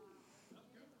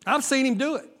 I've seen him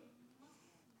do it.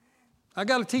 I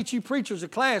got to teach you preachers a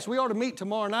class. We ought to meet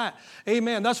tomorrow night.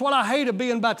 Amen. That's what I hate of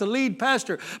being about the lead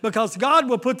pastor, because God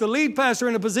will put the lead pastor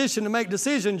in a position to make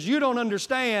decisions you don't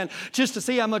understand just to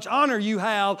see how much honor you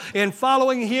have in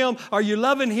following him. Are you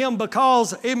loving him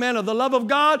because, amen, of the love of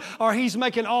God, or he's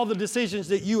making all the decisions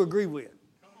that you agree with?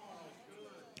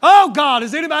 Oh, God,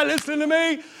 is anybody listening to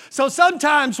me? So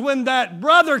sometimes when that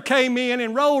brother came in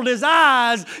and rolled his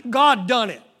eyes, God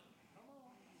done it.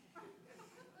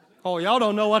 Oh, y'all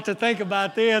don't know what to think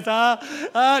about this,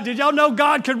 huh? Did y'all know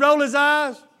God could roll his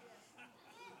eyes?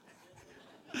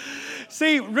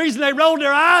 See, the reason they rolled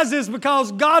their eyes is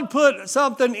because God put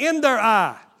something in their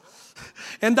eye.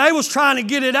 And they was trying to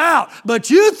get it out. But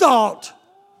you thought,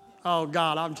 oh,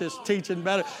 God, I'm just teaching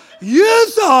better. You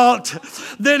thought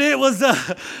that it was,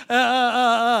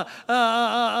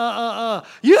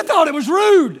 you thought it was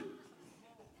rude.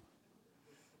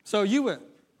 So you went.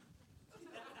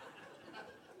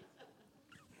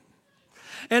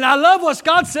 And I love what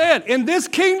God said. In this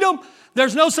kingdom,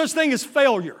 there's no such thing as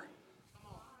failure.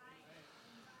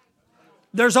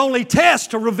 There's only tests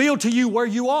to reveal to you where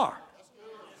you are.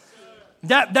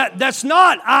 That's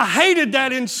not, I hated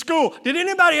that in school. Did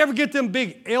anybody ever get them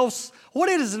big elfs? What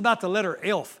is it about the letter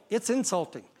elf? It's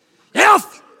insulting.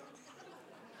 Elf!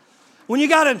 When you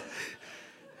got an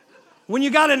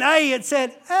A, it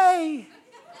said, A.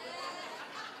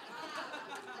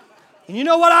 And you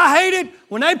know what I hated?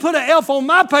 When they put an F on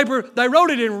my paper, they wrote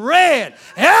it in red.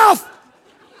 F!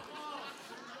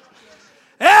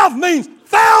 F means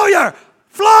failure,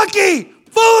 flunky,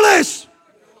 foolish.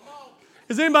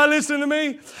 Is anybody listening to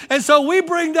me? And so we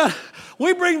bring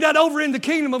that over in the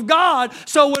kingdom of God,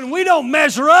 so when we don't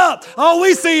measure up, all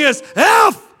we see is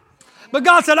F. But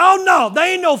God said, oh no,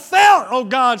 they ain't no failure. Oh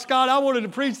God, Scott, I wanted to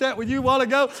preach that with you a while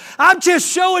ago. I'm just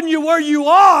showing you where you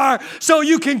are so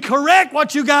you can correct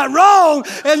what you got wrong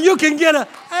and you can get a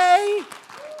A.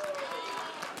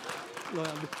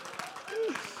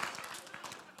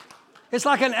 It's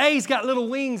like an A's got little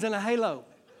wings and a halo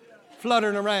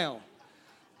fluttering around.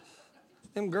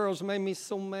 Them girls made me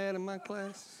so mad in my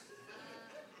class.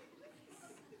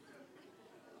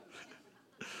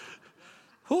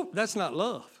 Whew, that's not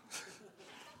love.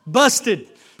 Busted.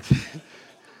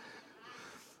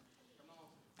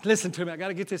 Listen to me, I got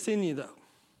to get this in you though.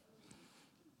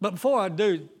 But before I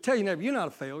do, tell your neighbor, you're not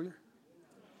a failure.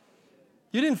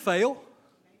 You didn't fail.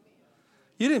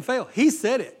 You didn't fail. He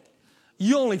said it.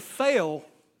 You only fail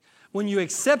when you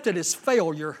accept it as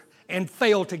failure and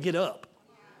fail to get up.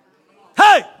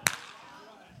 Hey!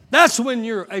 That's when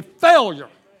you're a failure.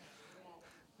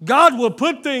 God will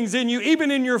put things in you,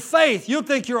 even in your faith. You'll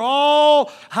think you're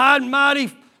all high and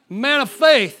mighty man of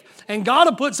faith. And God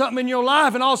will put something in your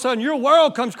life, and all of a sudden your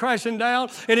world comes crashing down.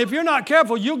 And if you're not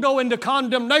careful, you'll go into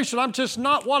condemnation. I'm just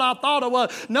not what I thought it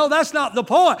was. No, that's not the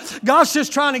point. God's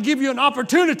just trying to give you an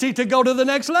opportunity to go to the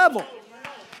next level.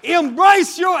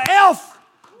 Embrace your F.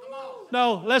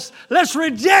 No, let's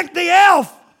reject the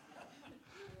F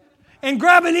and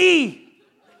grab an E.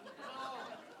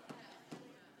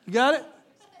 You got it?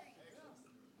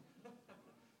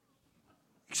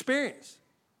 Experience.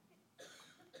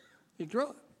 You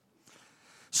grow it.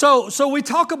 So we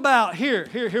talk about, here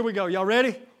we go. Y'all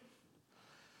ready?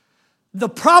 The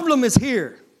problem is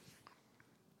here.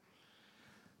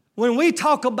 When we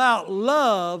talk about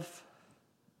love,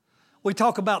 we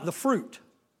talk about the fruit.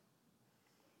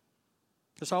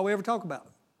 That's all we ever talk about.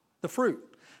 The fruit.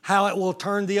 How it will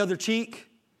turn the other cheek.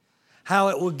 How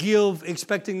it will give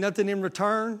expecting nothing in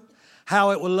return.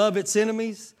 How it will love its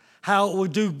enemies. How it will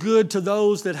do good to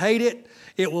those that hate it.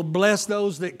 It will bless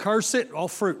those that curse it. All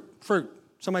fruit.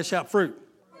 Somebody shout fruit.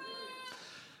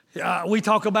 We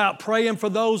talk about praying for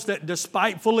those that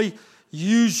despitefully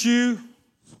use you.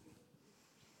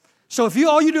 So if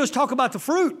all you do is talk about the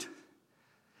fruit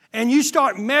and you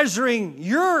start measuring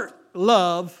your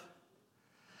love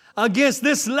against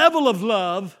this level of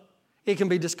love, it can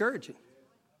be discouraging.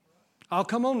 Oh,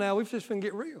 come on now. We've just been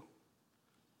get real.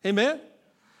 Amen?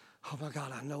 Oh, my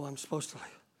God, I know I'm supposed to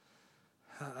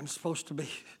be.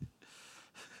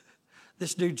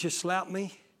 This dude just slapped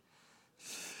me.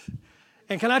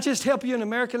 And can I just help you in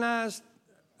Americanized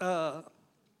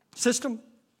system?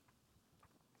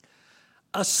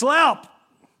 A slap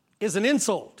is an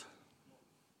insult.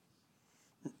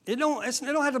 It don't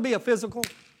have to be a physical.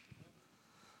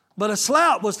 But a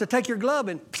slap was to take your glove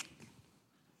and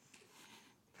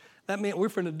that meant we're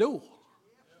finna duel.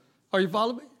 Are you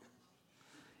following me?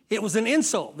 It was an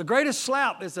insult. The greatest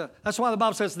slap that's why the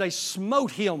Bible says they smote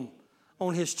him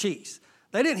on his cheeks.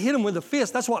 They didn't hit him with a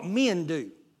fist. That's what men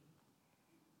do.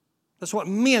 That's what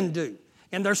men do.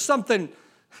 And there's something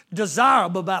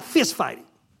desirable about fist fighting.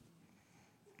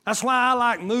 That's why I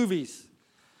like movies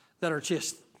that are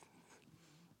just,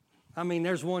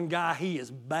 there's one guy, he is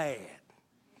bad.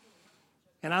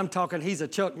 And I'm talking, he's a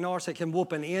Chuck Norris that can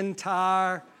whoop an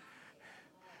entire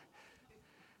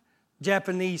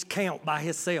Japanese count by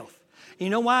himself. You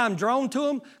know why I'm drawn to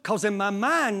him? Because in my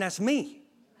mind, that's me.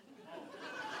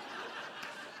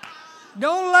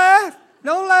 Don't laugh.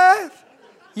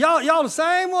 Y'all the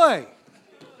same way.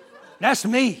 That's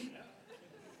me.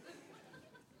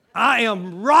 I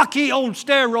am Rocky on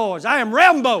steroids. I am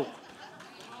Rambo.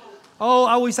 Oh,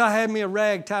 I wish I had me a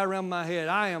rag tied around my head.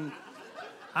 I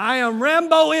am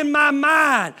Rambo in my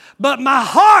mind, but my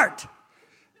heart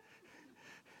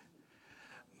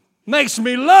makes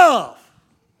me love.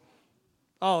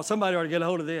 Oh, somebody ought to get a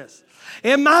hold of this.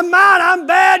 In my mind, I'm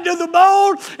bad to the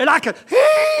bone, and I can...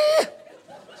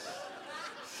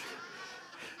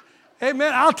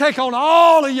 Amen. I'll take on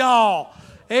all of y'all.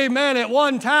 Amen. At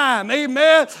one time.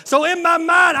 Amen. So in my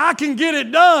mind, I can get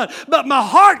it done. But my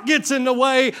heart gets in the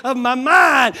way of my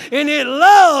mind. And it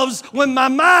loves when my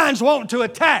mind's wanting to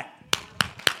attack.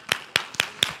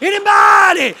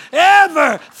 Anybody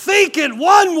ever think it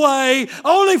one way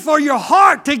only for your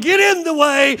heart to get in the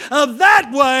way of that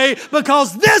way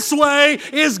because this way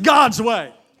is God's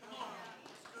way?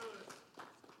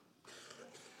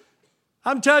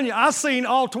 I'm telling you, I've seen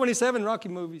all 27 Rocky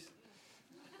movies.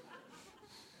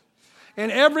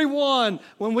 And every one,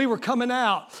 when we were coming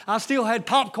out, I still had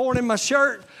popcorn in my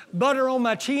shirt, butter on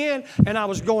my chin, and I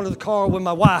was going to the car with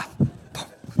my wife.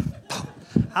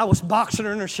 I was boxing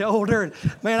her in her shoulder,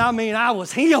 and I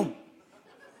was him.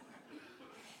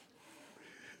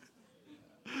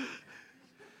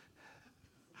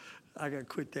 I got to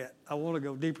quit that. I want to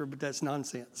go deeper, but that's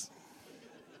nonsense.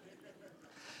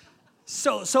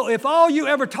 So if all you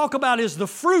ever talk about is the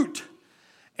fruit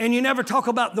and you never talk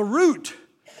about the root,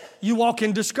 you walk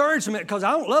in discouragement because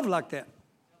I don't love like that.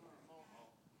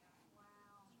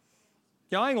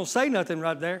 Y'all ain't going to say nothing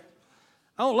right there.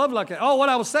 I don't love like that. Oh, what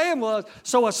I was saying was,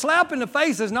 so a slap in the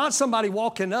face is not somebody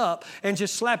walking up and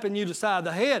just slapping you to the side of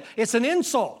the head. It's an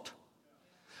insult.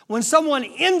 When someone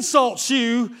insults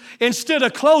you, instead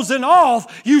of closing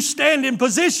off, you stand in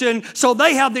position so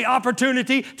they have the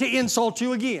opportunity to insult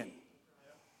you again.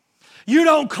 You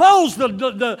don't close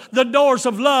the doors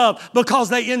of love because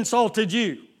they insulted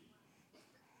you.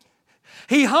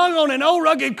 He hung on an old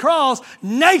rugged cross,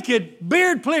 naked,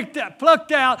 beard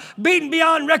plucked out, beaten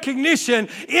beyond recognition,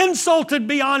 insulted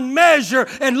beyond measure,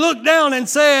 and looked down and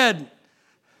said,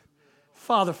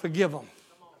 Father, forgive them.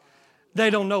 They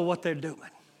don't know what they're doing.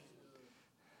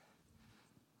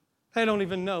 They don't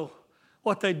even know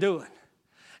what they're doing.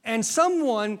 And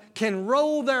someone can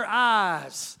roll their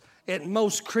eyes at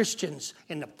most Christians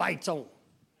and the fight's on.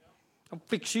 I'll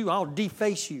fix you. I'll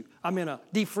deface you.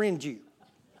 Defriend you.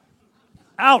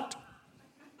 Out.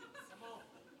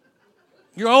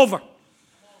 You're over.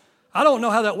 I don't know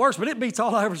how that works, but it beats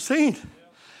all I've ever seen.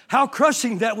 How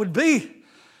crushing that would be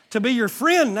to be your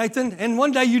friend, Nathan, and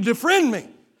one day you defriend me.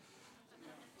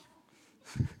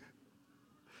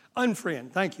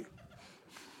 Unfriend, thank you.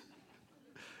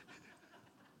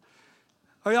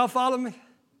 Are y'all following me?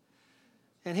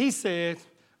 And he said,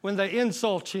 when they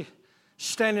insult you,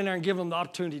 stand in there and give them the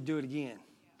opportunity to do it again.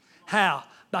 How?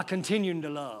 By continuing to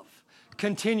love.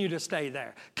 Continue to stay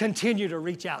there. Continue to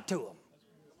reach out to them.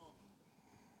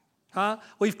 Huh?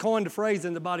 We've coined a phrase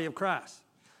in the body of Christ.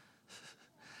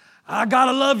 I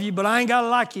gotta love you, but I ain't gotta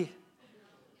like you.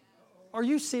 Are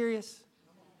you serious?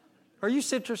 Are you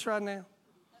citrus right now?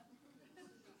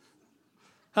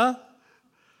 Huh?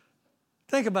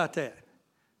 Think about that.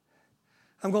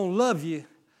 I'm going to love you,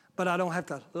 but I don't have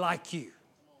to like you.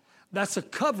 That's a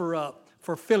cover-up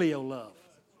for filial love.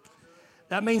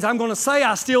 That means I'm going to say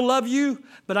I still love you,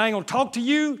 but I ain't going to talk to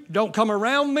you. Don't come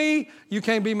around me. You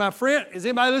can't be my friend. Is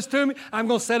anybody listening to me? I'm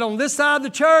going to sit on this side of the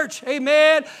church.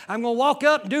 Amen. I'm going to walk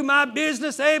up and do my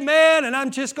business. Amen. And I'm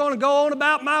just going to go on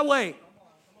about my way.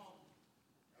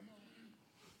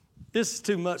 This is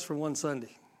too much for one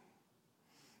Sunday.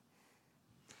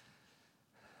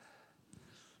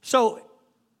 So,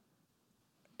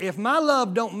 if my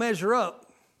love don't measure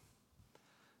up,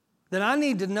 then I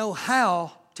need to know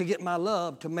how to get my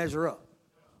love to measure up.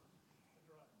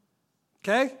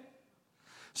 Okay?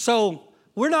 So,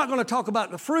 we're not going to talk about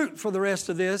the fruit for the rest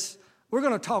of this. We're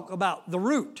going to talk about the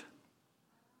root.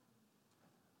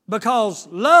 Because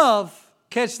love,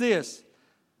 catch this,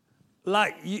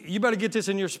 like you better get this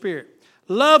in your spirit.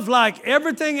 Love, like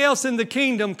everything else in the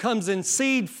kingdom, comes in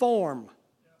seed form.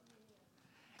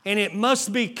 And it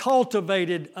must be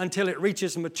cultivated until it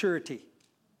reaches maturity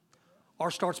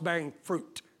or starts bearing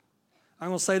fruit. I'm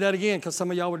going to say that again because some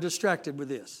of y'all were distracted with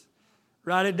this.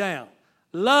 Write it down.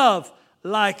 Love,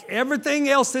 like everything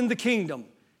else in the kingdom,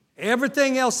 it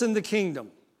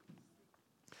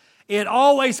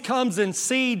always comes in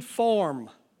seed form.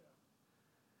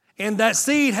 And that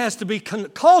seed has to be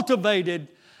cultivated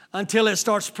until it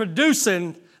starts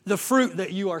producing the fruit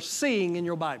that you are seeing in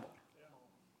your Bible.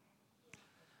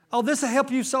 Oh, this will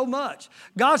help you so much.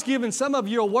 God's given some of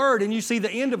you a word and you see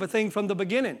the end of a thing from the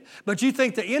beginning. But you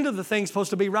think the end of the thing's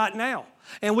supposed to be right now.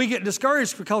 And we get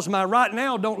discouraged because my right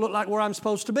now don't look like where I'm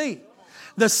supposed to be.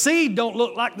 The seed don't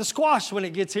look like the squash when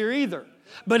it gets here either.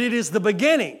 But it is the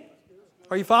beginning.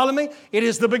 Are you following me? It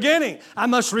is the beginning. I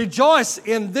must rejoice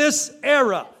in this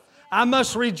era. I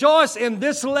must rejoice in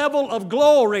this level of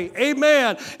glory.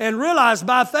 Amen. And realize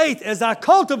by faith, as I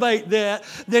cultivate that,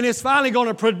 then it's finally going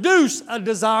to produce a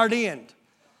desired end.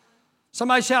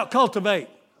 Somebody shout, cultivate.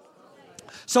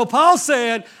 So Paul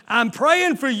said, I'm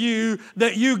praying for you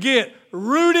that you get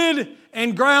rooted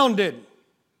and grounded.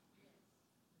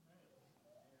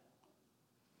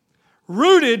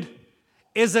 Rooted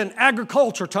is an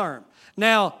agriculture term.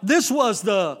 Now, this was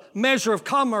the measure of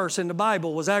commerce in the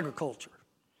Bible, was agriculture.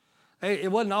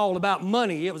 It wasn't all about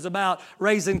money. It was about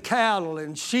raising cattle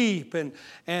and sheep, and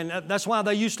that's why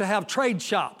they used to have trade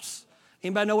shops.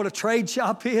 Anybody know what a trade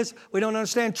shop is? We don't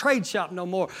understand trade shop no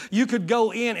more. You could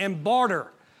go in and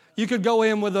barter. You could go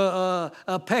in with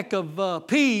a peck of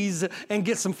peas and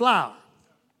get some flour.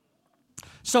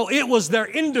 So it was their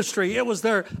industry. It was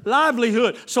their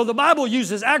livelihood. So the Bible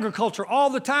uses agriculture all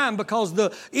the time because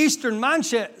the Eastern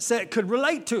mindset could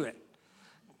relate to it.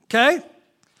 Okay?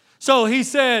 So he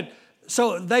said,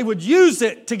 so they would use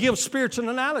it to give spiritual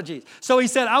analogies. So he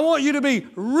said, I want you to be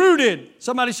rooted.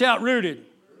 Somebody shout rooted.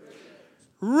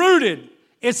 Rooted.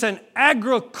 It's an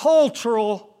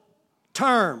agricultural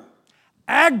term.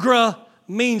 Agra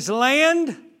means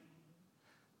land.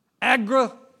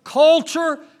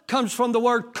 Agriculture comes from the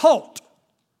word cult.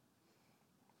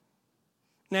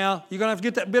 Now, you're going to have to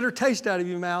get that bitter taste out of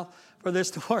your mouth for this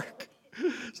to work.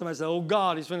 Somebody said, oh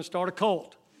God, he's going to start a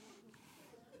cult.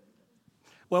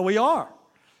 Well, we are.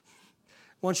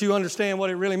 Once you understand what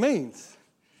it really means.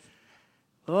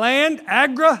 Land,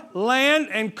 land,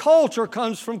 and culture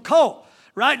comes from cult.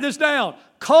 Write this down.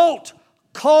 Cult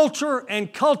culture,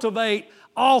 and cultivate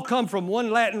all come from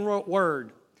one Latin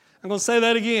word. I'm going to say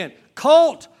that again.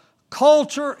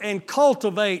 Culture, and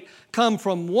cultivate come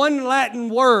from one Latin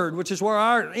word, which is where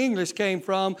our English came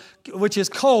from, which is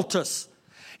cultus.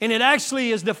 And it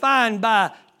actually is defined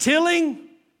by tilling,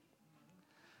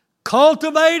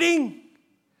 cultivating,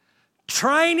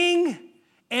 training,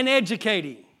 and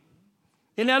educating.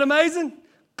 Isn't that amazing?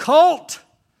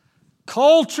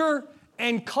 Culture,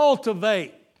 and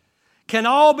cultivate can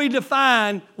all be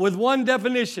defined with one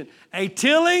definition. A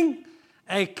tilling,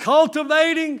 a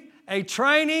cultivating, a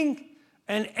training,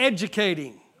 and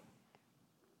educating.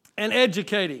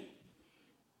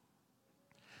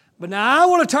 But now I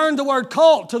want to turn the word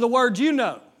cult to the word you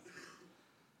know.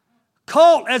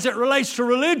 Cult, as it relates to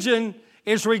religion,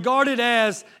 is regarded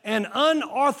as an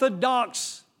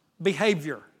unorthodox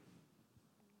behavior.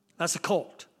 That's a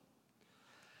cult.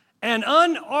 An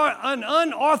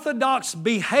unorthodox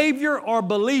behavior or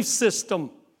belief system.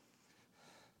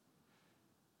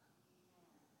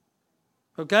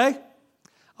 Okay?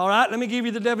 All right, let me give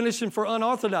you the definition for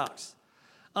unorthodox.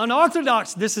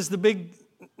 Unorthodox, here's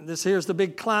the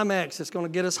big climax that's going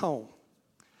to get us home.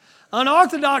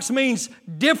 Unorthodox means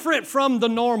different from the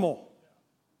normal.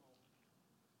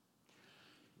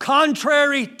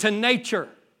 Contrary to nature.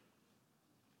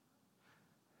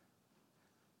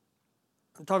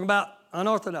 I'm talking about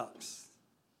unorthodox.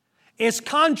 It's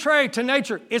contrary to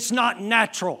nature. It's not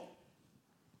natural.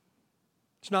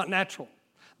 It's not natural.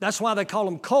 That's why they call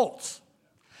them cults.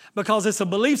 Because it's a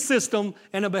belief system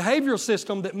and a behavioral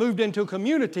system that moved into a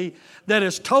community that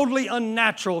is totally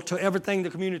unnatural to everything the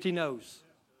community knows.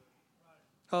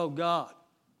 Oh, God.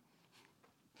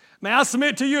 May I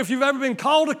submit to you, if you've ever been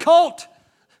called a cult,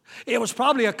 it was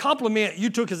probably a compliment you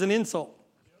took as an insult.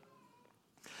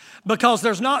 Because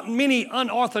there's not many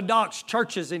unorthodox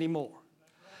churches anymore.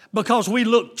 Because we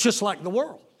look just like the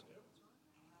world.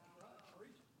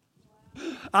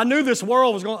 I knew this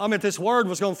word was going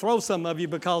to throw some of you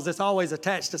because it's always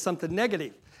attached to something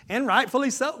negative, and rightfully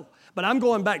so. But I'm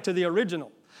going back to the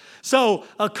original. So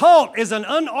a cult is an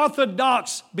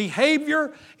unorthodox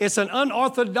behavior. It's an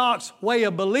unorthodox way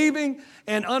of believing.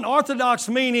 And unorthodox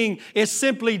meaning it's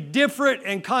simply different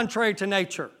and contrary to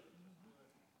nature.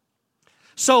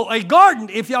 So a garden,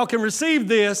 if y'all can receive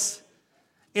this,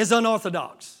 is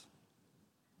unorthodox.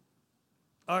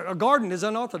 A garden is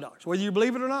unorthodox, whether you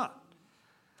believe it or not.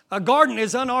 A garden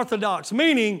is unorthodox,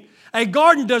 meaning a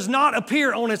garden does not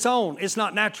appear on its own. It's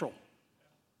not natural.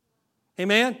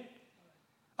 Amen?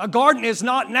 A garden is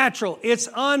not natural. It's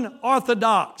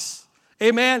unorthodox.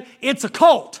 Amen? It's a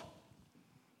cult.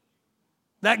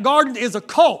 That garden is a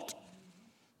cult.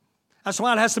 That's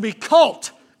why it has to be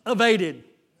cultivated.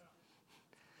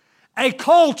 A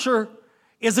culture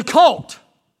is a cult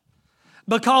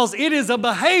because it is a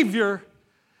behavior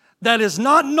that is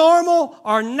not normal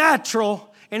or natural,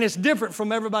 and it's different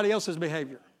from everybody else's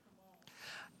behavior.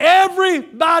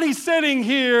 Everybody sitting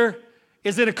here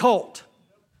is in a cult.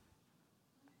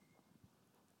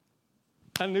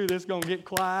 I knew this was going to get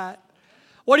quiet.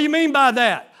 What do you mean by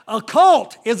that? A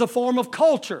cult is a form of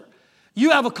culture.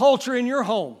 You have a culture in your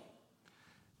home.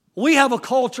 We have a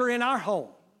culture in our home.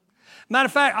 Matter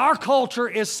of fact, our culture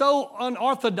is so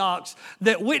unorthodox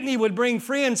that Whitney would bring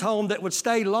friends home that would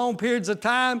stay long periods of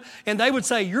time, and they would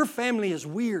say, "Your family is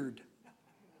weird."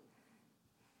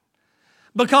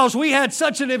 Because we had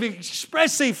such an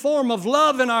expressive form of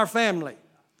love in our family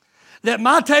that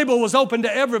my table was open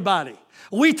to everybody.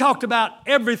 We talked about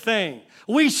everything.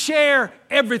 We share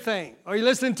everything. Are you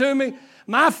listening to me?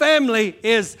 My family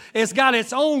it's got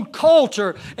its own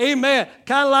culture. Amen.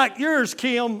 Kind of like yours,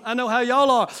 Kim. I know how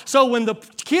y'all are. So when the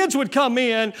kids would come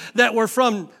in that were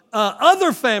from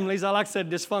other families, I like to say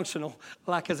dysfunctional,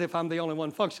 like as if I'm the only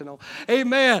one functional.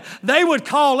 Amen. They would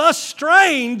call us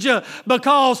strange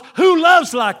because who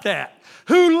loves like that?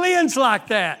 Who lends like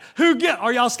that?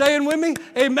 Are y'all staying with me?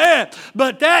 Amen.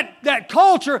 But that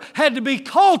culture had to be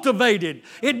cultivated.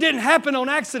 It didn't happen on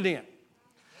accident.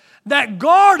 That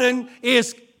garden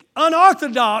is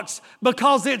unorthodox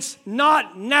because it's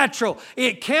not natural.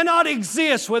 It cannot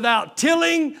exist without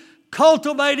tilling,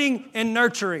 cultivating, and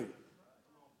nurturing.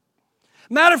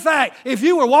 Matter of fact, if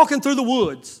you were walking through the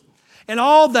woods and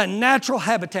all the natural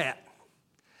habitat,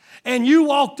 and you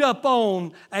walked up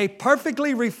on a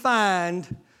perfectly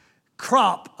refined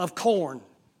crop of corn,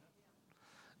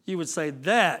 you would say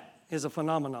that is a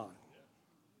phenomenon.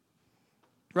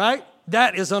 Right?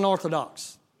 That is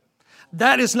unorthodox.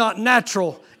 That is not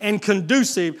natural and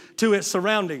conducive to its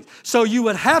surroundings. So you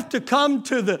would have to come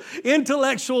to the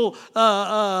intellectual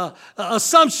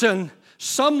assumption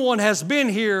someone has been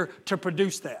here to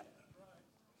produce that.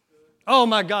 Oh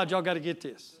my God, y'all got to get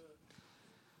this.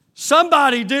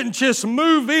 Somebody didn't just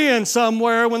move in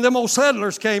somewhere when them old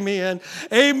settlers came in,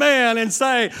 amen, and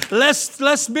say,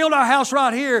 let's build our house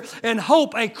right here and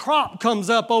hope a crop comes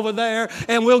up over there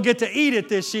and we'll get to eat it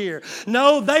this year.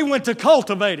 No, they went to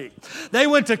cultivating. They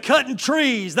went to cutting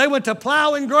trees. They went to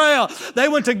plowing ground. They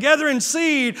went to gathering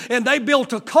seed, and they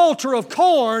built a culture of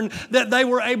corn that they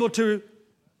were able to.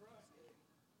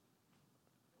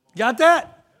 Got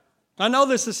that? I know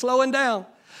this is slowing down.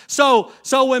 So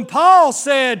when Paul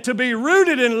said to be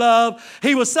rooted in love,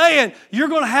 he was saying you're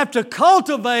going to have to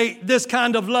cultivate this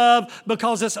kind of love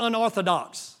because it's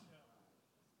unorthodox.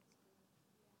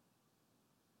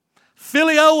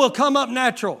 Phileo will come up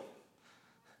natural.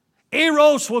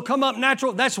 Eros will come up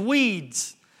natural. That's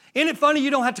weeds. Isn't it funny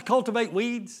you don't have to cultivate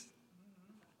weeds?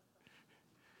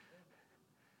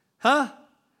 Huh?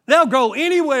 They'll grow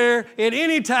anywhere, at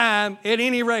any time, at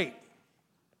any rate.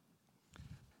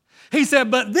 He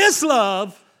said, but this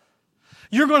love,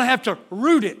 you're going to have to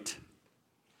root it.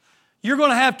 You're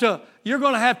going to have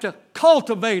to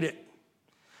cultivate it.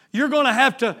 You're going to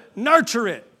have to nurture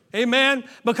it. Amen?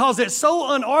 Because it's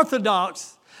so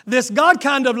unorthodox. This God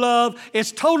kind of love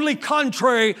is totally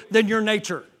contrary than your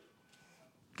nature.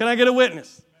 Can I get a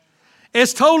witness?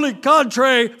 It's totally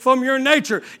contrary from your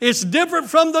nature. It's different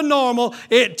from the normal.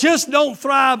 It just don't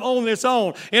thrive on its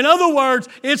own. In other words,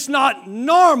 it's not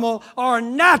normal or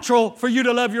natural for you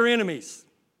to love your enemies.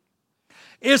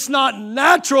 It's not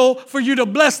natural for you to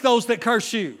bless those that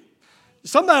curse you.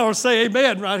 Somebody will say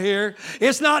amen right here.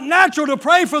 It's not natural to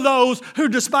pray for those who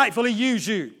despitefully use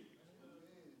you.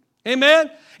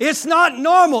 Amen? It's not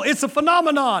normal. It's a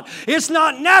phenomenon. It's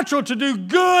not natural to do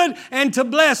good and to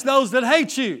bless those that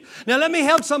hate you. Now, let me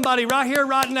help somebody right here,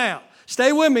 right now.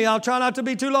 Stay with me. I'll try not to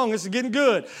be too long. This is getting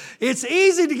good. It's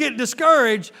easy to get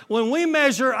discouraged when we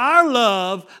measure our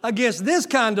love against this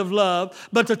kind of love,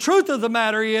 but the truth of the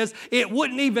matter is it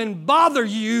wouldn't even bother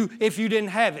you if you didn't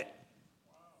have it.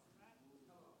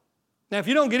 Now, if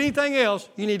you don't get anything else,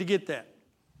 you need to get that.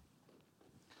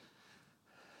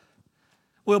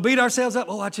 We'll beat ourselves up.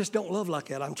 Oh, I just don't love like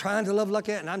that. I'm trying to love like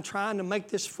that, and I'm trying to make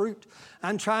this fruit.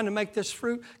 I'm trying to make this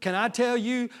fruit. Can I tell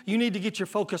you, you need to get your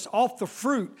focus off the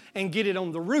fruit and get it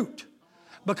on the root,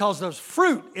 because the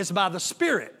fruit is by the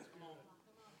Spirit.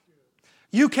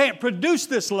 You can't produce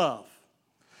this love.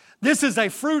 This is a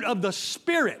fruit of the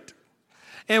Spirit.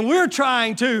 And we're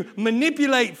trying to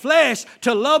manipulate flesh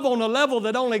to love on a level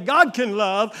that only God can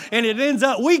love. And it ends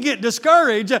up, we get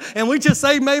discouraged. And we just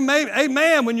say,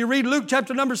 amen, when you read Luke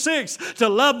chapter number 6, to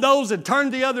love those and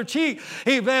turn the other cheek.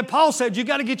 Paul said, you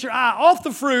got to get your eye off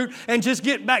the fruit and just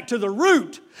get back to the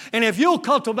root. And if you'll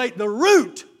cultivate the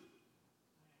root,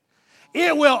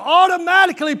 it will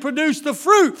automatically produce the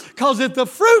fruit. Because if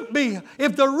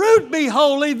the root be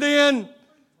holy, then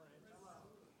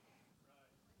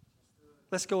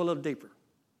let's go a little deeper.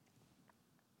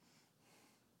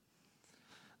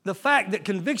 The fact that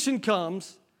conviction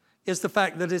comes is the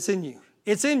fact that it's in you.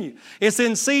 It's in you. It's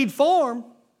in seed form.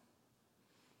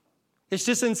 It's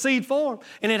just in seed form.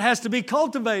 And it has to be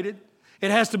cultivated.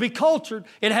 It has to be cultured.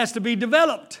 It has to be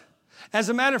developed. As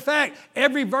a matter of fact,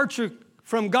 every virtue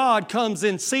from God comes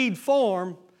in seed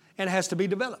form and has to be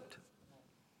developed.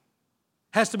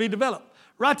 Has to be developed.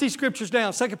 Write these scriptures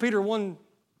down. 2 Peter 1,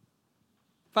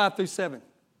 5 through 7.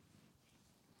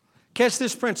 Catch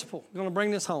this principle. I'm going to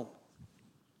bring this home.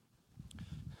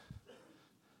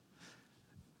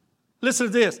 Listen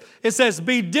to this. It says,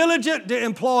 be diligent to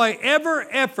employ every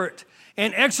effort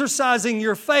in exercising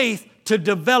your faith to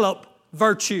develop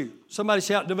virtue. Somebody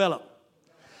shout develop.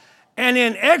 And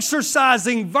in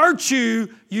exercising virtue,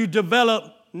 you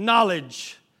develop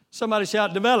knowledge. Somebody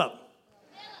shout develop.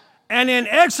 And in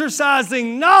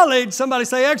exercising knowledge, somebody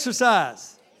say exercise.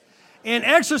 In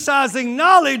exercising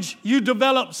knowledge, you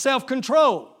develop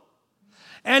self-control.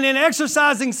 And in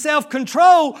exercising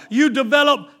self-control, you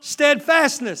develop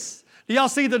steadfastness. Do y'all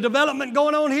see the development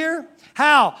going on here?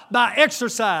 How? By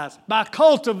exercise, by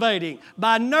cultivating,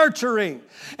 by nurturing.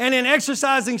 And in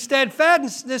exercising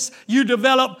steadfastness, you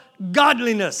develop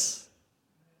godliness.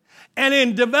 And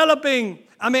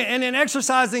in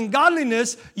exercising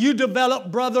godliness, you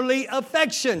develop brotherly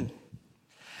affection.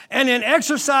 And in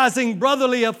exercising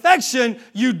brotherly affection,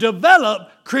 you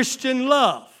develop Christian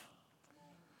love.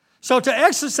 So to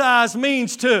exercise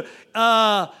means to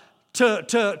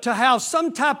have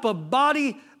some type of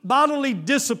bodily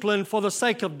discipline for the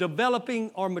sake of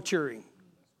developing or maturing.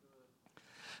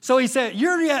 So he said,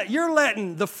 you're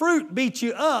letting the fruit beat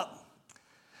you up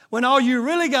when all you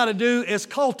really got to do is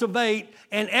cultivate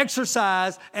and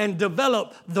exercise and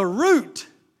develop the root.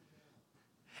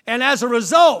 And as a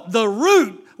result, the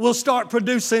root will start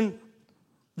producing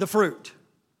the fruit.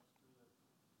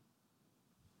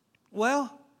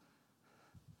 Well,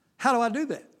 how do I do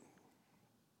that?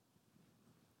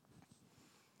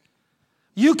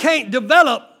 You can't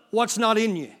develop what's not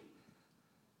in you.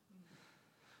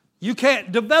 You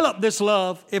can't develop this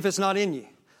love if it's not in you.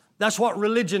 That's what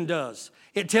religion does.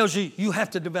 It tells you, you have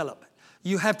to develop it.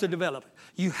 You have to develop it.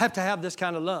 You have to have this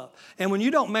kind of love. And when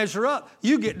you don't measure up,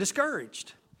 you get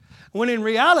discouraged. When in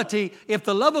reality, if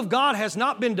the love of God has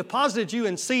not been deposited you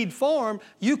in seed form,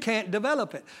 you can't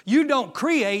develop it. You don't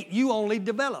create, you only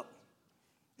develop.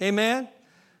 Amen?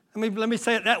 Let me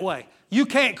say it that way. You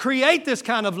can't create this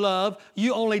kind of love.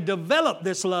 You only develop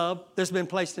this love that's been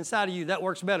placed inside of you. That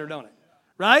works better, don't it?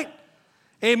 Right?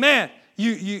 Amen.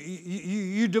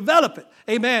 You develop it.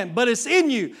 Amen. But it's in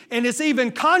you. And it's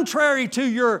even contrary to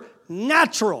your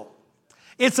natural.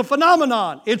 It's a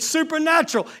phenomenon. It's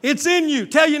supernatural. It's in you.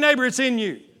 Tell your neighbor it's in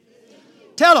you.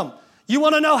 Tell them. You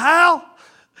want to know how?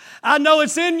 I know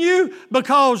it's in you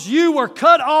because you were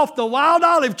cut off the wild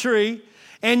olive tree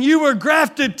and you were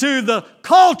grafted to the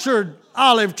cultured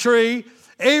olive tree.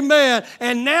 Amen.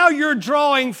 And now you're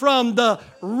drawing from the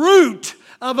root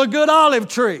of a good olive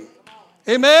tree.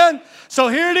 Amen. So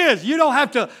here it is. You don't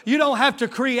have to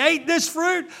create this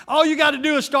fruit. All you got to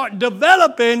do is start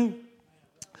developing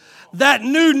that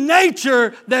new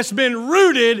nature that's been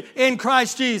rooted in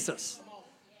Christ Jesus.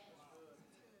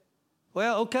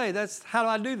 Well, okay, how do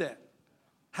I do that?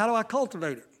 How do I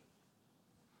cultivate it?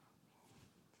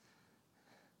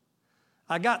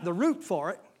 I got the root for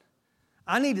it.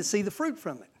 I need to see the fruit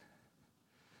from it.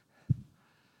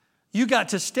 You got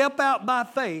to step out by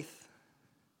faith,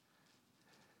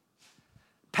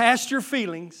 past your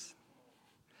feelings,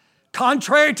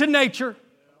 contrary to nature.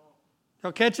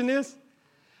 Y'all catching this?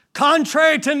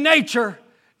 Contrary to nature,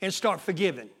 and start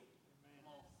forgiving.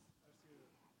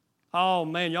 Oh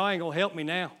man, y'all ain't going to help me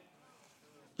now.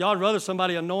 Y'all would rather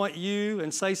somebody anoint you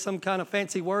and say some kind of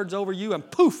fancy words over you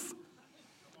and poof,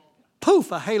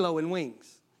 a halo and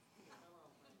wings.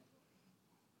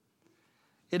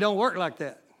 It don't work like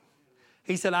that.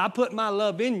 He said, I put my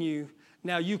love in you,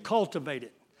 now you cultivate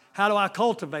it. How do I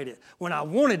cultivate it? When I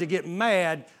wanted to get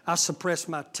mad, I suppressed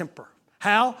my temper.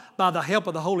 How? By the help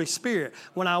of the Holy Spirit.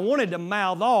 When I wanted to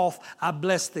mouth off, I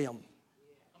blessed them.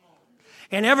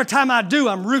 And every time I do,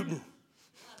 I'm rooting.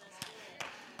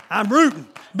 I'm rooting.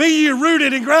 Be ye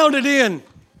rooted and grounded in.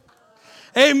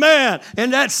 Amen.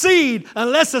 And that seed,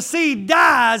 unless a seed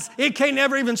dies, it can't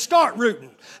ever even start rooting.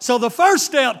 So the first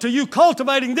step to you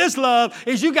cultivating this love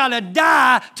is you got to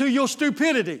die to your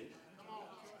stupidity.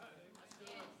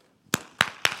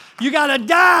 You got to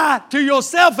die to your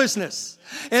selfishness.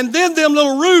 And then them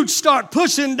little roots start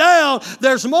pushing down.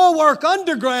 There's more work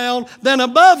underground than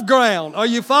above ground. Are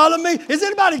you following me? Is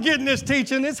anybody getting this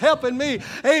teaching? It's helping me.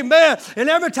 Amen. And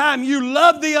every time you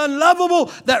love the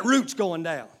unlovable, that root's going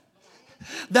down.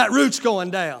 That root's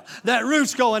going down. That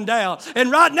root's going down.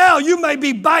 And right now, you may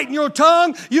be biting your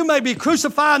tongue. You may be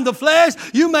crucifying the flesh.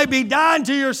 You may be dying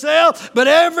to yourself. But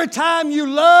every time you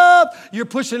love, you're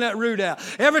pushing that root out.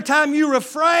 Every time you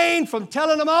refrain from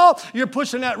telling them off, you're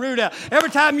pushing that root out. Every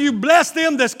time you bless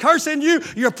them that's cursing you,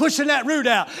 you're pushing that root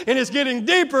out. And it's getting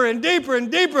deeper and deeper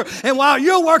and deeper. And while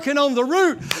you're working on the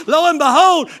root, lo and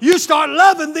behold, you start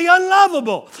loving the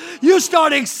unlovable. You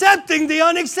start accepting the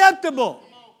unacceptable.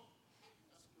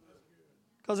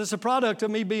 Because it's a product of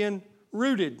me being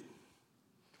rooted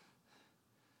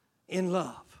in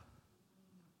love.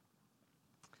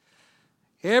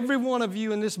 Every one of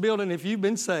you in this building, if you've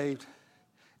been saved,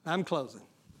 I'm closing.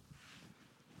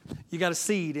 You got a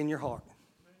seed in your heart.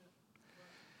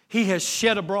 He has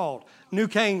shed abroad. New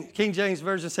King James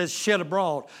Version says shed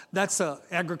abroad. That's an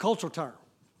agricultural term.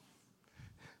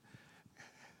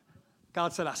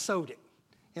 God said, I sowed it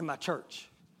in my church.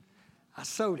 I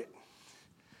sowed it.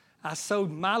 I sowed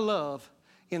my love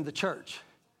in the church.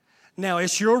 Now,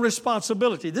 it's your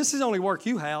responsibility. This is only work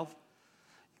you have.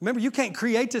 Remember, you can't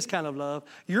create this kind of love.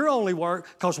 Your only work,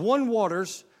 because one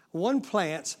waters, one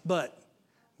plants, but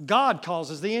God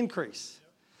causes the increase.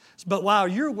 But while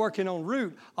you're working on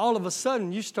root, all of a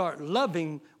sudden you start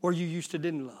loving where you used to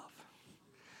didn't love.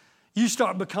 You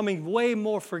start becoming way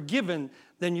more forgiven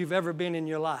than you've ever been in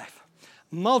your life.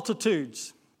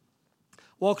 Multitudes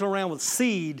walking around with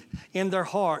seed in their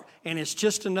heart, and it's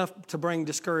just enough to bring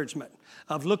discouragement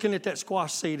of looking at that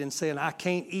squash seed and saying, I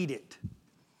can't eat it.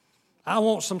 I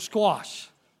want some squash.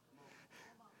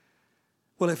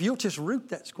 Well, if you'll just root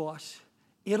that squash,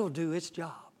 it'll do its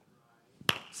job.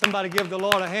 Somebody give the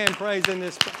Lord a hand praise in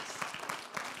this place.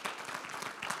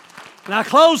 And I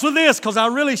close with this because I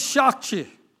really shocked you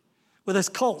with this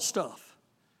cult stuff.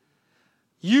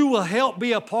 you will help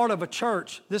be a part of a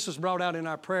church. This was brought out in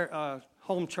our prayer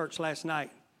home church last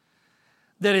night.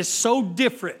 That is so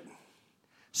different,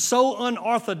 so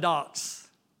unorthodox,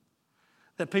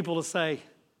 that people will say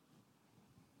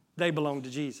they belong to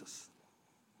Jesus.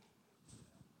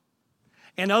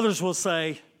 And others will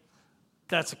say,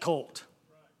 that's a cult.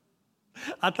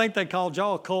 I think they called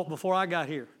y'all a cult before I got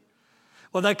here.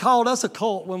 Well, they called us a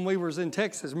cult when we was in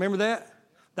Texas. Remember that?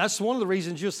 That's one of the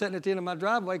reasons you're sitting at the end of my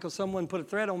driveway, because someone put a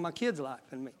threat on my kid's life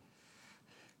and me.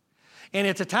 And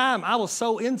at the time, I was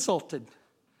so insulted.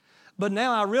 But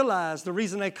now I realize the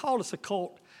reason they called us a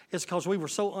cult is because we were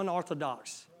so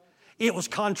unorthodox. It was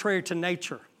contrary to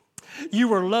nature. You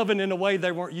were loving in a way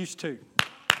they weren't used to.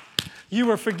 You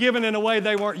were forgiving in a way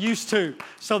they weren't used to.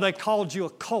 So they called you a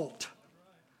cult.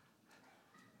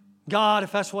 God,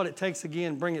 if that's what it takes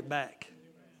again, bring it back.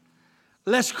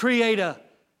 Let's create a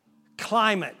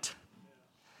climate,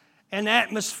 an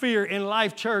atmosphere in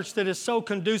Life Church that is so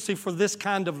conducive for this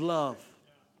kind of love.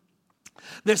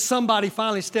 That somebody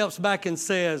finally steps back and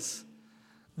says,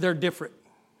 they're different.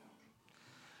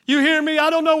 You hear me? I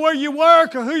don't know where you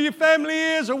work or who your family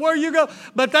is or where you go,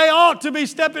 but they ought to be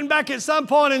stepping back at some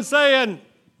point and saying,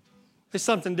 there's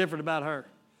something different about her.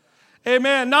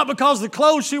 Amen. Not because of the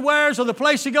clothes she wears or the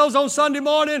place she goes on Sunday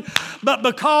morning, but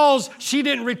because she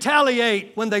didn't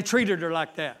retaliate when they treated her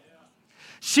like that.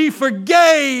 She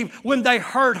forgave when they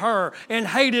hurt her and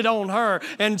hated on her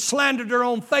and slandered her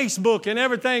on Facebook and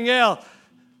everything else.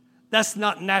 That's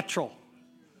not natural.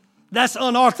 That's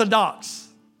unorthodox.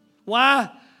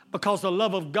 Why? Because the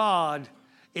love of God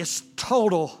is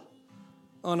total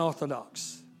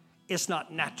unorthodox. It's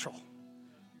not natural.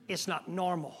 It's not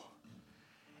normal.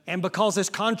 And because it's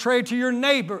contrary to your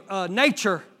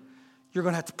nature, you're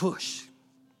going to have to push.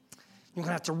 You're going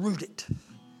to have to root it.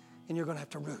 And you're going to have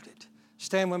to root it.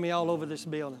 Stand with me all over this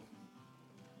building.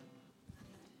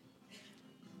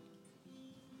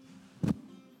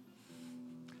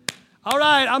 All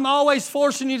right, I'm always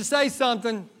forcing you to say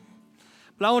something,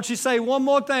 but I want you to say one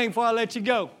more thing before I let you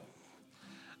go.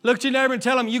 Look at your neighbor and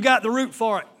tell him, you got the root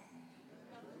for it.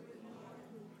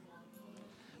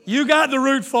 You got the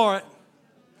root for it.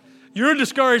 You're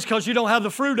discouraged because you don't have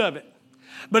the fruit of it.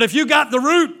 But if you got the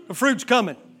root, the fruit's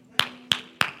coming.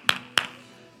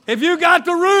 If you got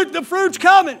the root, the fruit's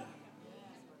coming.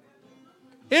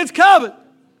 It's coming.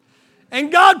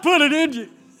 And God put it in you.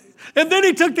 And then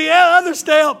He took the other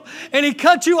step and He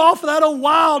cut you off of that old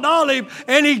wild olive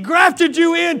and He grafted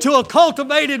you into a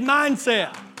cultivated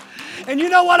mindset. And you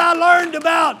know what I learned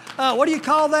about, what do you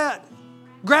call that?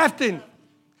 Grafting.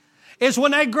 It's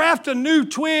when they graft a new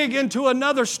twig into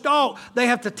another stalk, they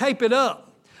have to tape it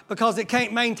up because it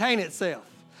can't maintain itself.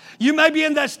 You may be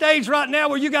in that stage right now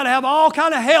where you got to have all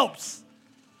kind of helps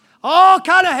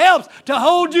to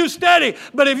hold you steady.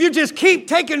 But if you just keep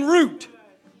taking root,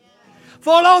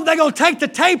 for long they're going to take the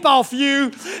tape off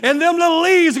you, and them little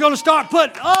leaves are going to start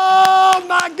putting, oh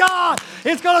my God,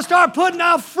 it's going to start putting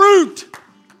out fruit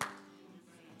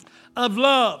of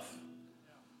love.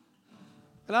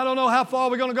 And I don't know how far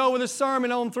we're going to go with this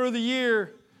sermon on through the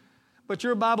year, but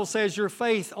your Bible says your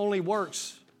faith only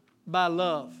works by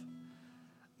love.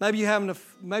 Maybe you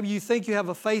think you have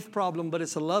a faith problem, but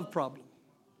it's a love problem.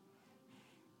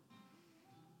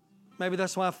 Maybe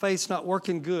that's why faith's not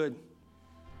working good.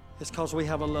 It's because we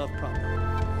have a love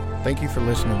problem. Thank you for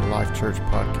listening to Life Church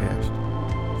Podcast.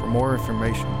 For more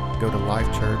information, go to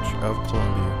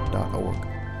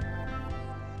lifechurchofcolumbia.org.